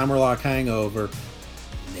to a Hammerlock Hangover?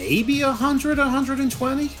 Maybe 100,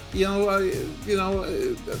 120.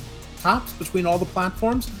 Tops between all the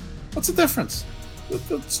platforms. What's the difference?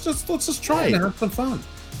 Let's just try it and have some fun.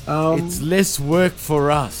 It's less work for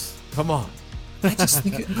us. Come on. I just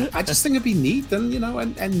think it'd be neat,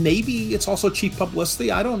 and maybe it's also cheap publicity.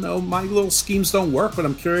 I don't know. My little schemes don't work, but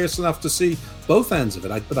I'm curious enough to see both ends of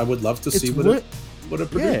it. But I would love to see what it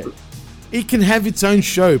produces. Yeah. It can have its own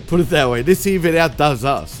show, put it that way. Let's see if it outdoes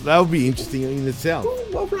us. That would be interesting in itself.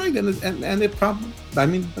 Well, right, and it probably, I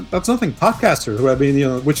mean, that's nothing. Podcasters, who I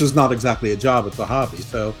mean, which is not exactly a job, it's a hobby.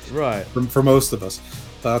 So, right, for most of us,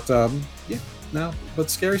 but but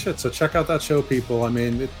scary shit. So check out that show, people. I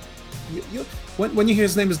mean, when you hear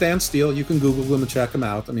his name is Dan Steele, you can Google him and check him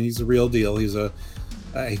out. I mean, he's a real deal. He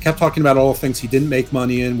kept talking about all the things he didn't make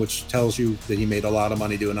money in, which tells you that he made a lot of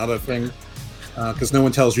money doing other things. Because no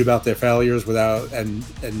one tells you about their failures and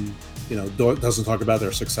doesn't talk about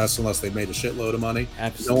their success unless they've made a shitload of money.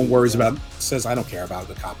 Absolutely. No one worries says, I don't care about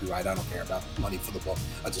the copyright, I don't care about money for the book,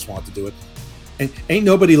 I just want to do it. And ain't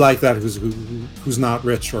nobody like that who's not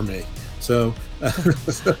rich or me. So,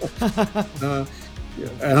 and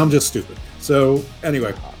I'm just stupid. So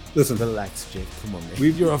anyway, listen. Relax, Jake. Come on, man.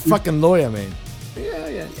 You're a fucking lawyer, man.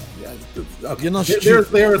 Yeah. Okay. You're not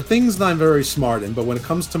there are things that I'm very smart in, but when it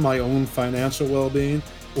comes to my own financial well-being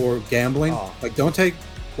or gambling, don't take,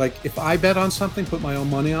 if I bet on something, put my own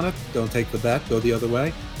money on it, don't take the bet, go the other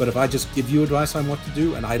way. But if I just give you advice on what to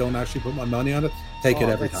do and I don't actually put my money on it, take it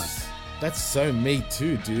every time. That's so me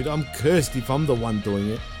too, dude. I'm cursed if I'm the one doing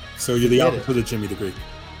it. So you're the opposite of Jimmy the Greek.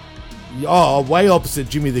 Oh, way opposite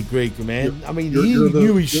Jimmy the Greek, man. He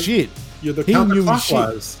knew his shit. You're the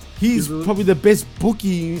counterclockwise. He's probably the best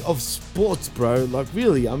bookie of sports, bro. Like,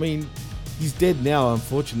 really. I mean, he's dead now,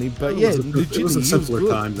 unfortunately. But it was a simpler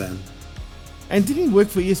time then. And didn't he work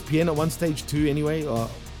for ESPN at one stage too, anyway?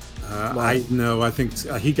 I think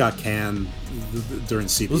he got canned during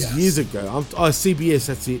CBS. It was years ago. CBS,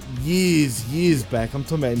 that's it. Years back. I'm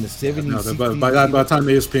talking about in the 70s. But by the time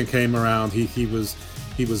ESPN came around, he was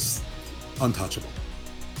untouchable.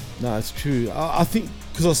 No, it's true. I think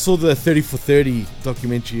because I saw the 30 for 30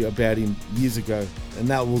 documentary about him years ago, and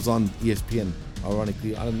that was on ESPN,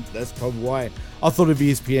 ironically. That's probably why I thought of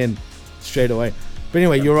ESPN straight away. But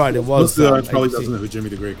anyway, you're right, it was. Most of the audience probably doesn't know who Jimmy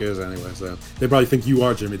the Greek is anyway, so they probably think you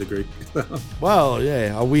are Jimmy the Greek. Well,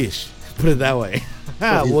 yeah, I wish. Put it that way.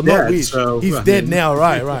 Well, not wish. He's dead now,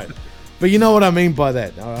 right. But you know what I mean by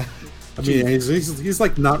that, all right? I mean, he's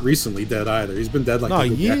like not recently dead either. He's been dead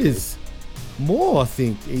like years. More, I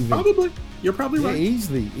think, even. Probably. You're probably right.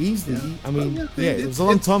 Easily. Yeah. I mean, it was a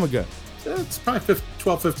long time ago. It's probably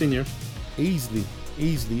 12, 15 years. Easily.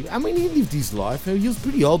 I mean, he lived his life. He was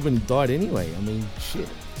pretty old when he died anyway. I mean, shit.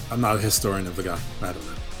 I'm not a historian of the guy. I don't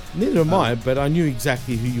know. Neither am I, but I knew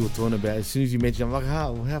exactly who you were talking about. As soon as you mentioned it, I'm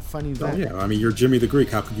like, how funny is that? Yeah, I mean, you're Jimmy the Greek.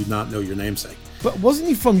 How could you not know your namesake? But wasn't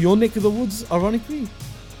he from your neck of the woods, ironically?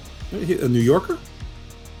 A New Yorker?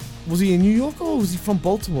 Was he a New Yorker or was he from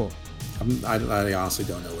Baltimore? I honestly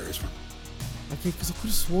don't know where he's from. Okay, because I could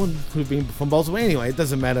have sworn he could have been from Baltimore. Anyway, it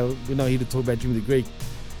doesn't matter. We're not here to talk about Jimmy the Greek.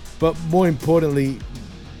 But more importantly,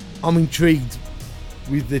 I'm intrigued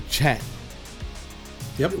with the chat.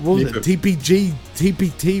 Yep. What was it? TPG,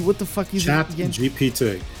 TPT? What the fuck is Chat it again?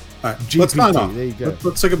 GPT. All right, GPT, let's sign off. there you go.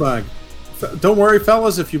 Let's say goodbye. Don't worry,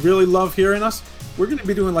 fellas. If you really love hearing us, we're going to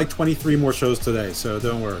be doing like 23 more shows today, so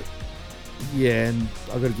don't worry. Yeah, and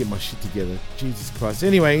I got to get my shit together. Jesus Christ.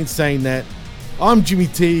 Anyway, in saying that, I'm Jimmy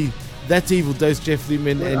T. That's Evil Dose Jeff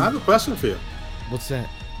Lippman. Wait, And I have a question for you. what's that?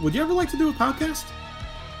 Would you ever like to do a podcast?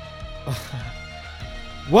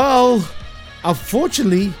 Well,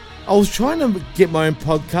 unfortunately, I was trying to get my own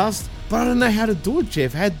podcast, but I don't know how to do it,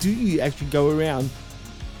 Jeff. How do you actually go around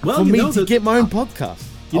for me to get my own podcast?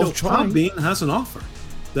 You I know, was trying. Podbean has an offer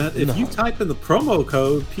that if you type in the promo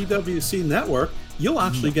code PWC Network, you'll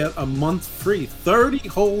actually get a month free, 30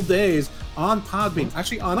 whole days on Podbean,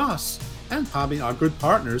 actually on us and Podbean, our good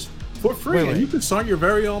partners, for free. Wait. And you can start your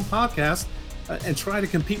very own podcast and try to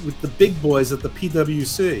compete with the big boys at the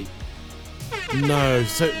PWC. No,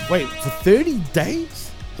 so wait, for 30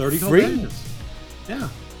 days? 30 whole Free? days. Yeah.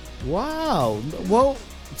 Wow. Well,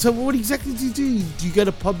 so what exactly do you do? Do you go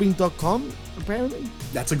to podbean.com, apparently?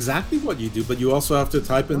 That's exactly what you do, but you also have to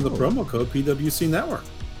type in the promo code PWC Network.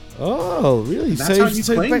 Oh, really? And that's how you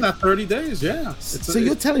claim that 30 days, yeah. So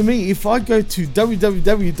you're telling me if I go to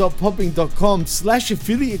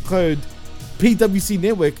www.podbean.com/affiliate code PWC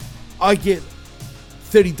Network, I get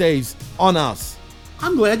 30 days on us.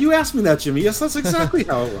 I'm glad you asked me that, Jimmy. Yes, that's exactly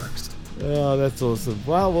how it works. Oh, that's awesome.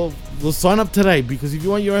 Well, we'll sign up today because if you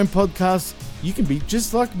want your own podcast, you can be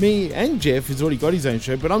just like me and Jeff, who's already got his own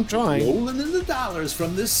show, but I'm trying. Rolling in the dollars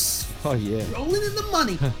from this. Oh, yeah. Rolling in the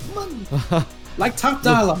money. Money. Like top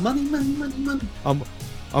dollar. Money, money, money, money. I'm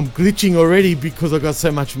glitching already because I got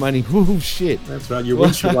so much money. Oh, shit. That's right. Your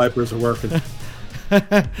windshield wipers are working.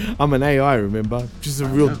 I'm an AI, remember? Just a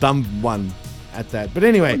real dumb one at that. But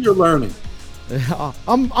anyway. Well, you're learning.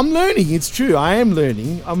 I'm learning. It's true. I am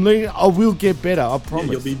learning. I'm learning. I will get better. I promise.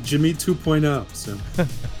 Yeah, you'll be Jimmy 2.0 soon.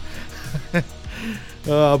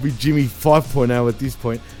 I'll be Jimmy 5.0 at this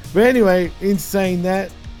point. But anyway, in saying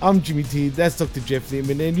that, I'm Jimmy T. That's Dr. Jeff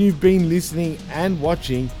Lippman, and you've been listening and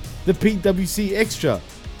watching the PWC Extra,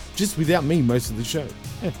 just without me most of the show.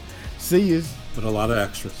 See you. But a lot of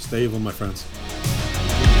extras. Stay evil, my friends.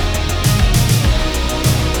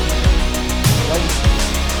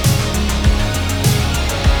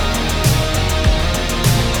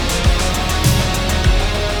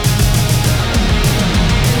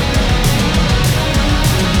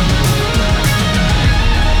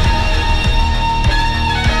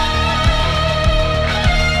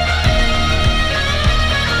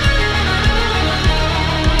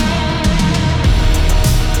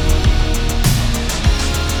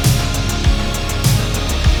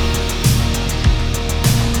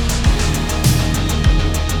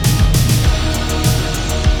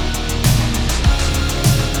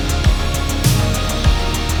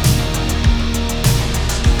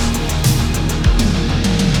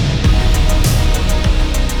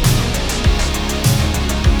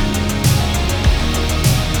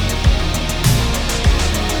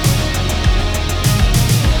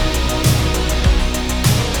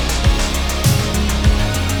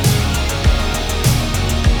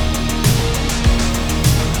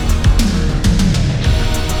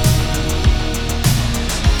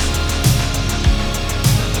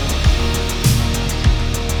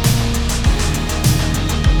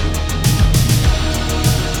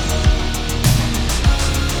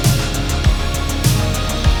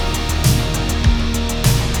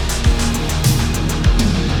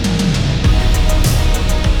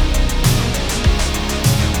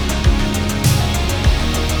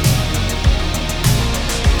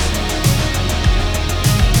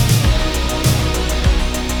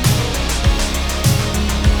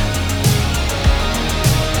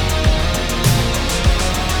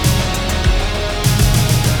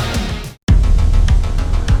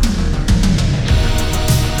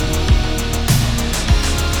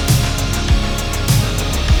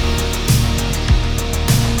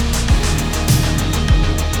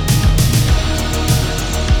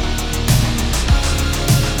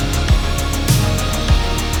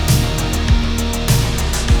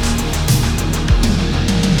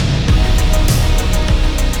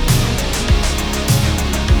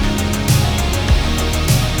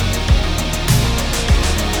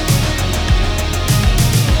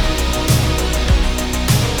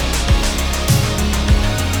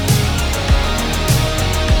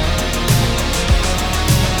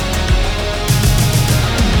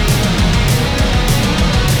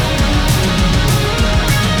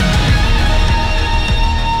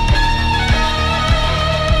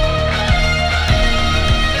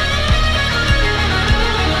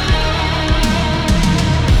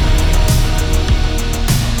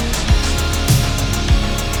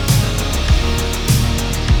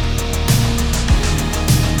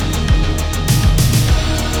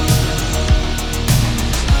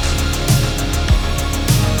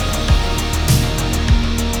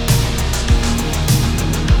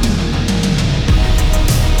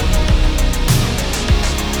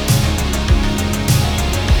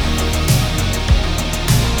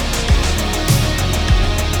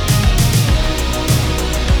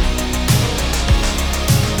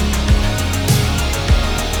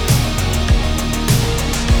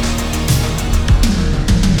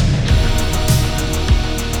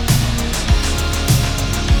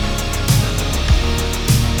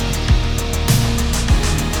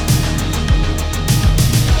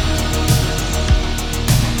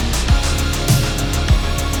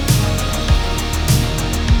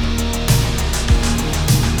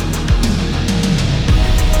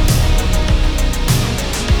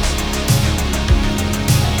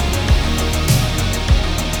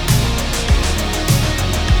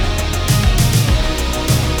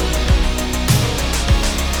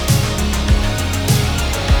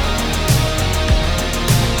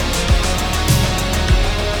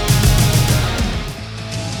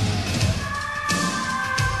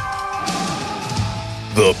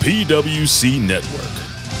 PWC Network.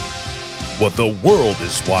 What the world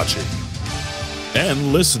is watching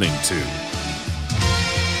and listening to.